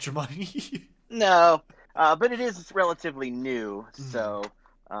worth a bunch of money. No, but it is relatively new. So,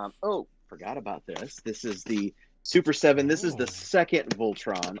 forgot about this. This is the Super 7. This is the second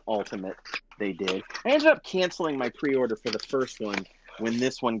Voltron Ultimate they did. I ended up canceling my pre-order for the first one when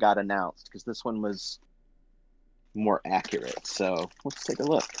this one got announced, because this one was more accurate. So, let's take a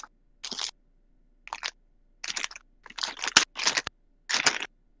look.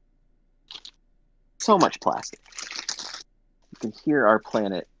 So much plastic. You can hear our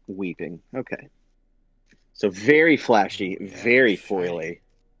planet weeping. Okay. So very flashy, very foily.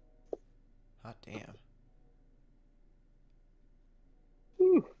 Hot damn.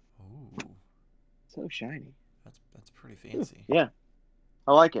 Ooh. Ooh. So shiny. That's pretty fancy. Ooh, yeah.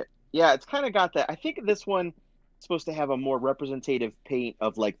 I like it. Yeah, it's kind of got that. I think this one is supposed to have a more representative paint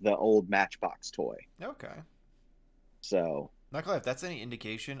of like the old Matchbox toy. Okay. So not gonna lie, if that's any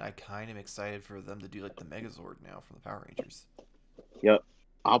indication, I kind of excited for them to do like the Megazord now from the Power Rangers. Yep.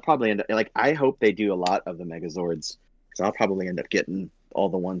 I'll probably end up like I hope they do a lot of the Megazords, because I'll probably end up getting all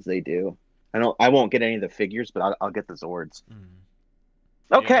the ones they do. I won't get any of the figures, but I'll get the Zords.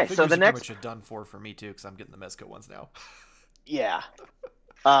 Okay, the so the next pretty much a done for me too, because I'm getting the Mezco ones now. Yeah.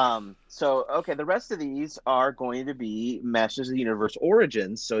 So okay, the rest of these are going to be Masters of the Universe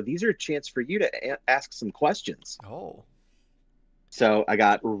Origins. So these are a chance for you to ask some questions. Oh. So I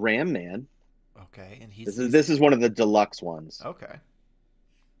got Ram Man. Okay, and this is one of the deluxe ones. Okay.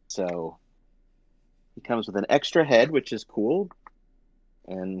 So he comes with an extra head, which is cool,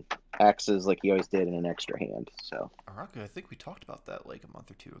 and axes like he always did in an extra hand. So I think we talked about that like a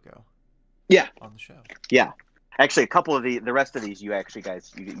month or two ago. Yeah. On the show. Yeah. Actually, a couple of the rest of these you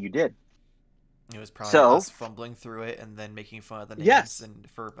did. It was probably us fumbling through it and then making fun of the names and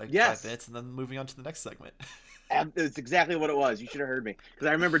for like 5 minutes and then moving on to the next segment. It's exactly what it was. You should have heard me, because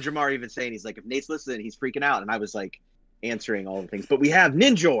I remember Jamar even saying, he's like, if Nate's listening, he's freaking out, and I was like answering all the things. But we have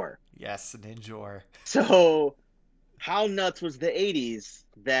Ninjor. Yes, Ninjor. So how nuts was the 80s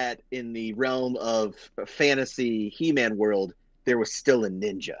that in the realm of fantasy He-Man world there was still a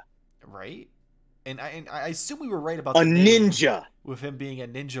ninja, right? And I assume we were right about a ninja with him being a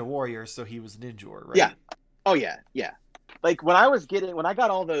ninja warrior, so he was Ninjor, right? Yeah. Oh yeah, yeah. Like when I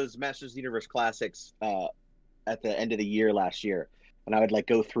got all those Masters of the Universe classics at the end of the year last year, and I would like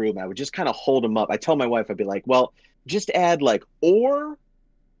go through them, I would just kind of hold them up. I tell my wife, I'd be like, well, just add like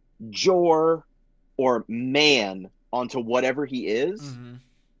Jor or Man onto whatever he is,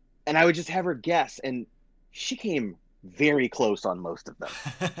 and I would just have her guess, and she came very close on most of them.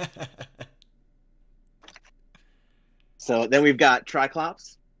 So then we've got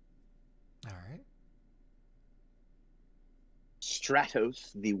Triclops. All right. Stratos,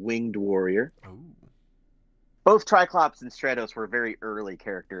 the winged warrior. Ooh. Both Triclops and Stratos were very early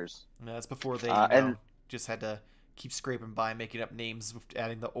characters. No, that's before they just had to keep scraping by, making up names,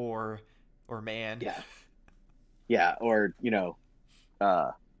 adding the or Man. Yeah. Yeah, or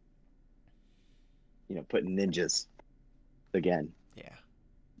putting ninjas again. Yeah.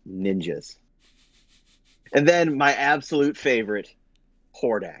 Ninjas. And then my absolute favorite,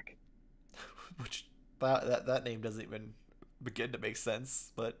 Hordak. Which that name doesn't even begin to make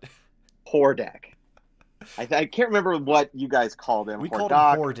sense, but Hordak. I can't remember what you guys called him. We called him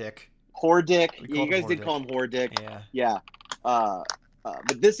Hordick. Hordick. Yeah, you guys did call him Hordick. Yeah. But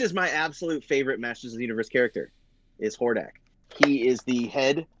this is my absolute favorite Masters of the Universe character, is Hordak. He is the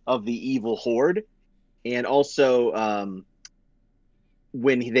head of the evil horde, and also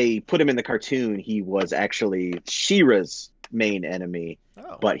when they put him in the cartoon, he was actually She-Ra's main enemy,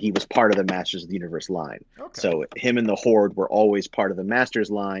 but he was part of the Masters of the Universe line. Okay. So him and the Horde were always part of the Masters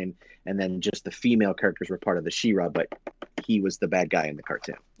line, and then just the female characters were part of the She-Ra, but he was the bad guy in the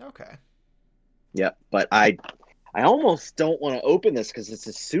cartoon. Okay. Yeah, but I almost don't want to open this because it's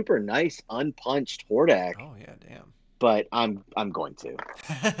a super nice unpunched Hordak. Oh yeah, damn. But I'm going to.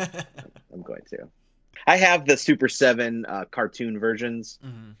 I'm going to. I have the Super 7 cartoon versions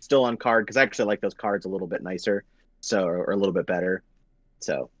still on card, because I actually like those cards a little bit nicer, or a little bit better.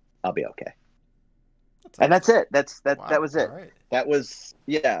 So I'll be okay. That's That's it. wow. That was it. All right.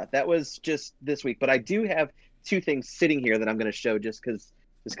 That was just this week. But I do have two things sitting here that I'm going to show just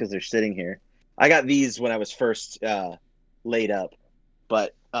because they're sitting here. I got these when I was first laid up,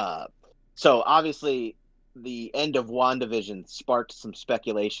 but so obviously the end of WandaVision sparked some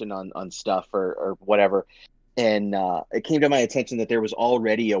speculation on stuff or whatever, and it came to my attention that there was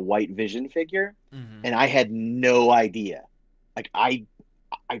already a White Vision figure, and I had no idea. Like I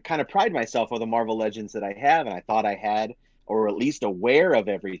kind of pride myself on the Marvel Legends that I have, and I thought I had, or at least aware of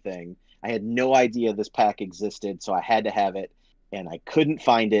everything. I had no idea this pack existed, so I had to have it, and I couldn't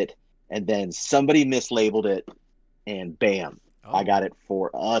find it. And then somebody mislabeled it, and bam, I got it for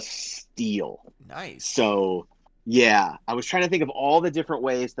a steal. Nice. So, yeah, I was trying to think of all the different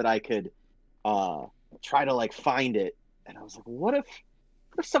ways that I could try to like find it, and I was like, what if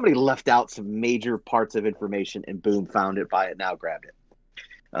somebody left out some major parts of information, and boom, found it, buy it now, grabbed it.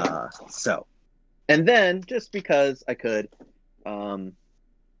 So, and then just because I could, I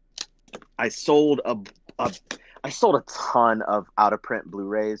sold a ton of out of print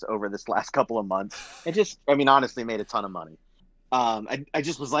Blu-rays over this last couple of months, and honestly made a ton of money. I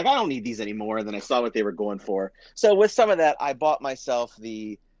just was like, I don't need these anymore. And then I saw what they were going for. So with some of that, I bought myself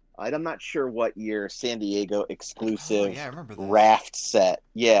I'm not sure what year, San Diego exclusive Raft set.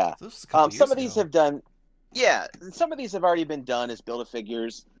 Yeah. Some of these have done. Yeah, some of these have already been done as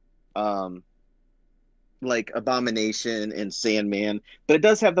Build-A-Figures, like Abomination and Sandman. But it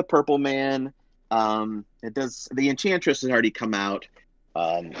does have the Purple Man. It does. The Enchantress has already come out.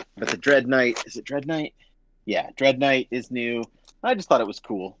 But the Dread Knight, is it Dread Knight? Yeah, Dread Knight is new. I just thought it was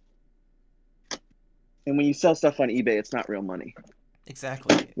cool. And when you sell stuff on eBay, it's not real money.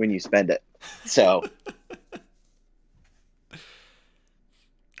 Exactly. When you spend it. So.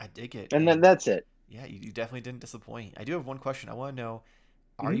 I dig it. And then that's it. Yeah, you definitely didn't disappoint. I do have one question. I want to know,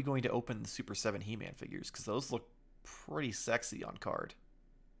 are you going to open the Super 7 He-Man figures? Because those look pretty sexy on card.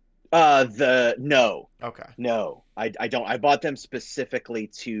 No. Okay. No, I don't. I bought them specifically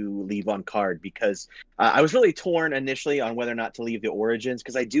to leave on card because I was really torn initially on whether or not to leave the Origins,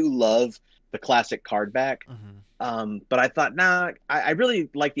 because I do love the classic card back. But I thought, I really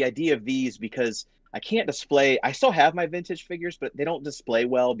like the idea of these because I can't display. I still have my vintage figures, but they don't display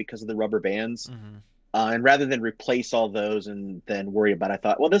well because of the rubber bands. And rather than replace all those and then worry about it, I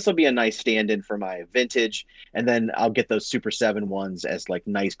thought, well, this will be a nice stand-in for my vintage, and then I'll get those Super 7 ones as like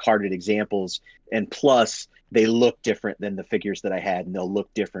nice carded examples. And plus, they look different than the figures that I had, and they'll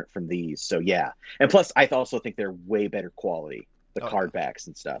look different from these. So yeah, and plus, I also think they're way better quality, the card backs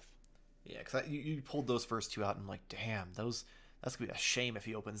and stuff. Yeah, because you pulled those first two out, and I'm like, damn, that's gonna be a shame if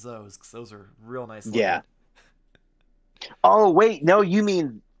he opens those, because those are real nice looking. Yeah. Oh wait, no, you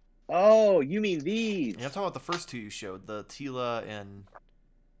mean these? Yeah, I'm talking about the first two you showed, the Tila and.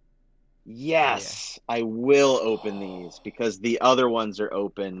 Yes, yeah. I will open these because the other ones are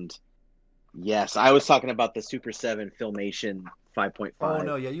opened. Yes, I was talking about the Super 7 Filmation 5.5. Oh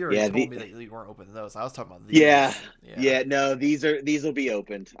no, yeah, you already told me that you weren't opening those. I was talking about these. Yeah. No, these will be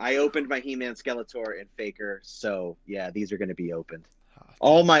opened. I opened my He-Man, Skeletor, and Faker, so yeah, these are going to be opened.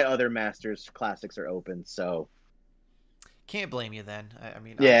 All my other Masters classics are open, so. Can't blame you then. I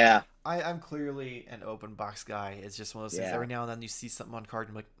mean, yeah. I'm clearly an open box guy. It's just one of those things. Every now and then you see something on card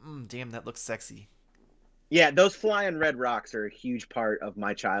and you're like, damn, that looks sexy. Yeah, those flying red rocks are a huge part of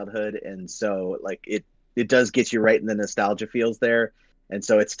my childhood, and so like it does get you right in the nostalgia feels there. And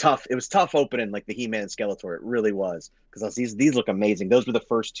so it's tough. It was tough opening like the He-Man and Skeletor. It really was, because these look amazing. Those were the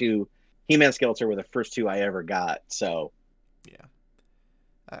first two. He-Man and Skeletor were the first two I ever got. So yeah,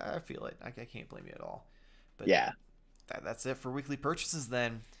 I feel it. I can't blame you at all. But yeah. That's it for weekly purchases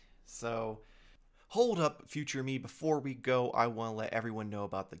then. So hold up, future me. Before we go, I want to let everyone know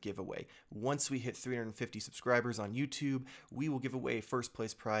about the giveaway. Once we hit 350 subscribers on YouTube, we will give away a first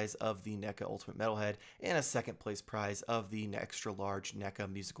place prize of the NECA Ultimate Metalhead and a second place prize of the extra large NECA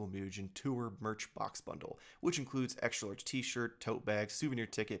Musical Mugen Tour merch box bundle, which includes extra large t-shirt, tote bag, souvenir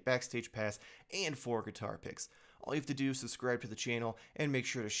ticket, backstage pass, and 4 guitar picks. All you have to do is subscribe to the channel and make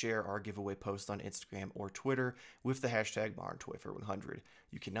sure to share our giveaway post on Instagram or Twitter with the hashtag ModernToyfare100.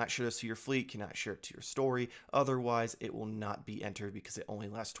 You cannot share this to your fleet, cannot share it to your story, otherwise it will not be entered because it only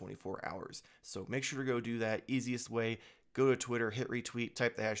lasts 24 hours. So make sure to go do that. Easiest way, go to Twitter, hit retweet,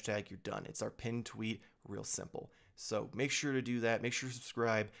 type the hashtag, you're done. It's our pinned tweet, real simple. So make sure to do that, make sure to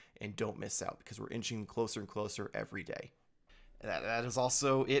subscribe, and don't miss out because we're inching closer and closer every day. That is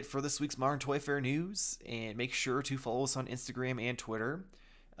also it for this week's Modern Toy Fair news, and make sure to follow us on Instagram and Twitter.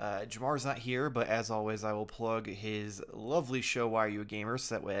 Jamar's not here, but as always, I will plug his lovely show, Why Are You a Gamer,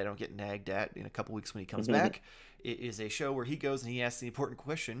 so that way I don't get nagged at in a couple weeks when he comes back. It is a show where he goes and he asks the important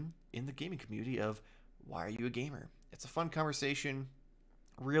question in the gaming community of, why are you a gamer? It's a fun conversation,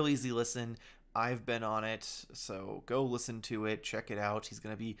 real easy listen. I've been on it, so go listen to it, check it out. He's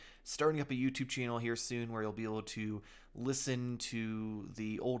going to be starting up a YouTube channel here soon where you'll be able to listen to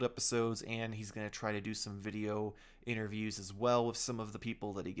the old episodes, and he's going to try to do some video interviews as well with some of the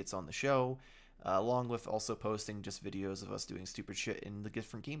people that he gets on the show, along with also posting just videos of us doing stupid shit in the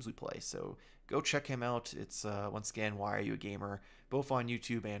different games we play. So go check him out. It's, once again, Why Are You a Gamer, both on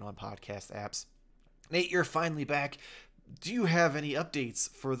YouTube and on podcast apps. Nate, you're finally back. Do you have any updates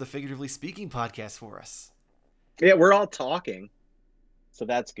for the Figuratively Speaking podcast for us? Yeah, we're all talking, so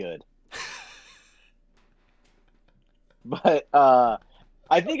that's good. But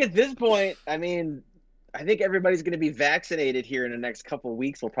I think at this point, I think everybody's going to be vaccinated here in the next couple of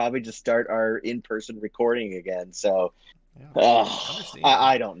weeks. We'll probably just start our in-person recording again. So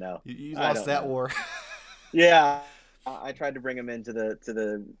I don't know. You lost that war. Yeah, I tried to bring him into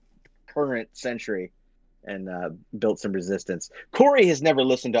the current century and built some resistance. Corey has never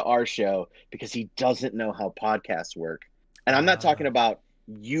listened to our show because he doesn't know how podcasts work. And I'm not talking about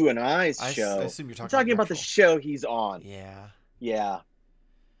you and I's show. I assume you're talking about the show he's on. Yeah.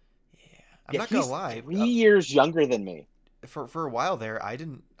 I'm not gonna lie. 3 years younger than me. For a while there, I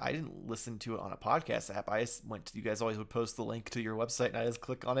didn't listen to it on a podcast app. I just went to, you guys always would post the link to your website, and I just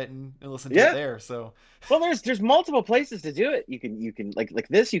click on it and listen to it there. So, well, there's multiple places to do it. You can like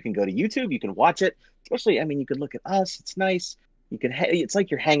this. You can go to YouTube. You can watch it. Especially, you can look at us. It's nice. You can. It's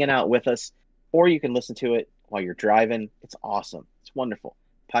like you're hanging out with us, or you can listen to it while you're driving. It's awesome. It's wonderful.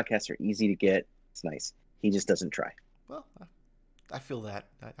 Podcasts are easy to get. It's nice. He just doesn't try. Well, I feel that.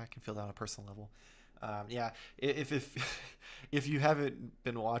 I can feel that on a personal level. If you haven't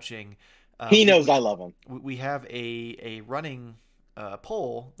been watching, he knows I love him. We have a running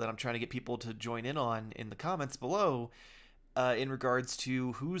poll that I'm trying to get people to join in on in the comments below, in regards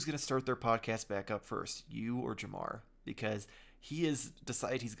to who's going to start their podcast back up first, you or Jamar, because he has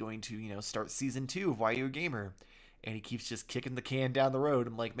decided he's going to start season 2 of Why You a Gamer, and he keeps just kicking the can down the road.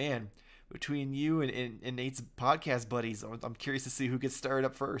 I'm like, man, between you and Nate's podcast buddies, I'm curious to see who gets started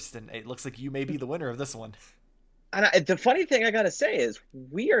up first, and it looks like you may be the winner of this one. And the funny thing I gotta say is,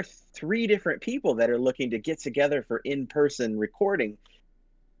 we are 3 different people that are looking to get together for in-person recording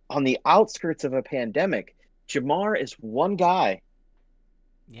on the outskirts of a pandemic. Jamar is one guy.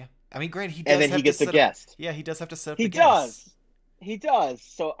 Yeah, granted, he does. And then he gets a guest. Yeah, he does have to set up. He does.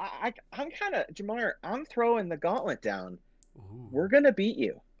 So I'm kind of, Jamar, I'm throwing the gauntlet down. Ooh. We're gonna beat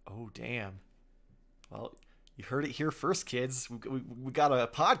you. Oh, damn. Well, you heard it here first, kids. We got a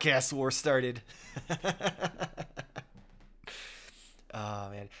podcast war started. Oh,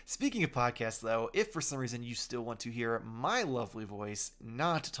 man. Speaking of podcasts, though, if for some reason you still want to hear my lovely voice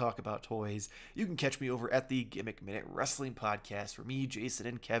not to talk about toys, you can catch me over at the Gimmick Minute Wrestling Podcast, where me, Jason,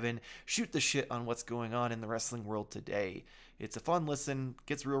 and Kevin shoot the shit on what's going on in the wrestling world today. It's a fun listen,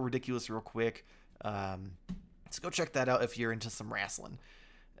 gets real ridiculous real quick. So go check that out if you're into some wrestling.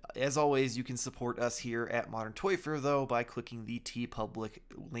 As always, you can support us here at Modern Toyfare, though, by clicking the TeePublic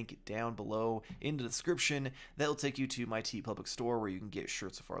link down below in the description. That'll take you to my TeePublic store, where you can get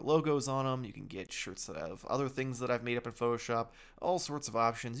shirts with our logos on them. You can get shirts of other things that I've made up in Photoshop. All sorts of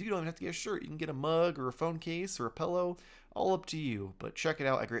options. You don't even have to get a shirt. You can get a mug or a phone case or a pillow. All up to you. But check it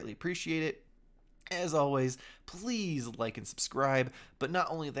out. I greatly appreciate it. As always, please like and subscribe, but not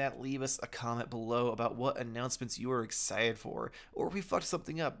only that, leave us a comment below about what announcements you are excited for, or if we fucked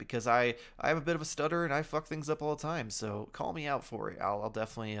something up, because I have a bit of a stutter and I fuck things up all the time, so call me out for it. I'll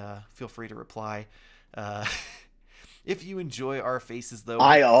definitely feel free to reply. If you enjoy our faces, though...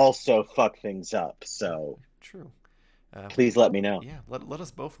 I also fuck things up, so... True. Please let me know. Yeah, let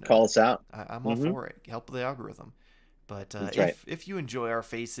us both know. Call us out. I'm all for it. Help the algorithm. But if you enjoy our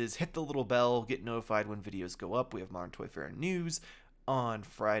faces, hit the little bell, get notified when videos go up. We have Modern Toyfare News on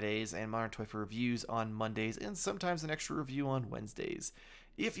Fridays and Modern Toyfare Reviews on Mondays, and sometimes an extra review on Wednesdays.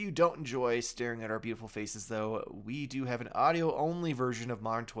 If you don't enjoy staring at our beautiful faces, though, we do have an audio-only version of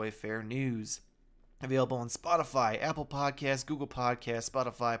Modern Toyfare News. Available on Spotify, Apple Podcasts, Google Podcasts,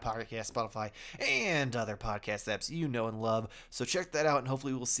 Spotify, and other podcast apps you know and love. So check that out, and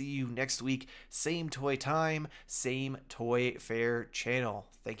hopefully we'll see you next week. Same toy time, same Toyfare channel.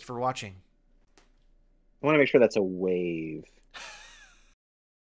 Thank you for watching. I want to make sure that's a wave.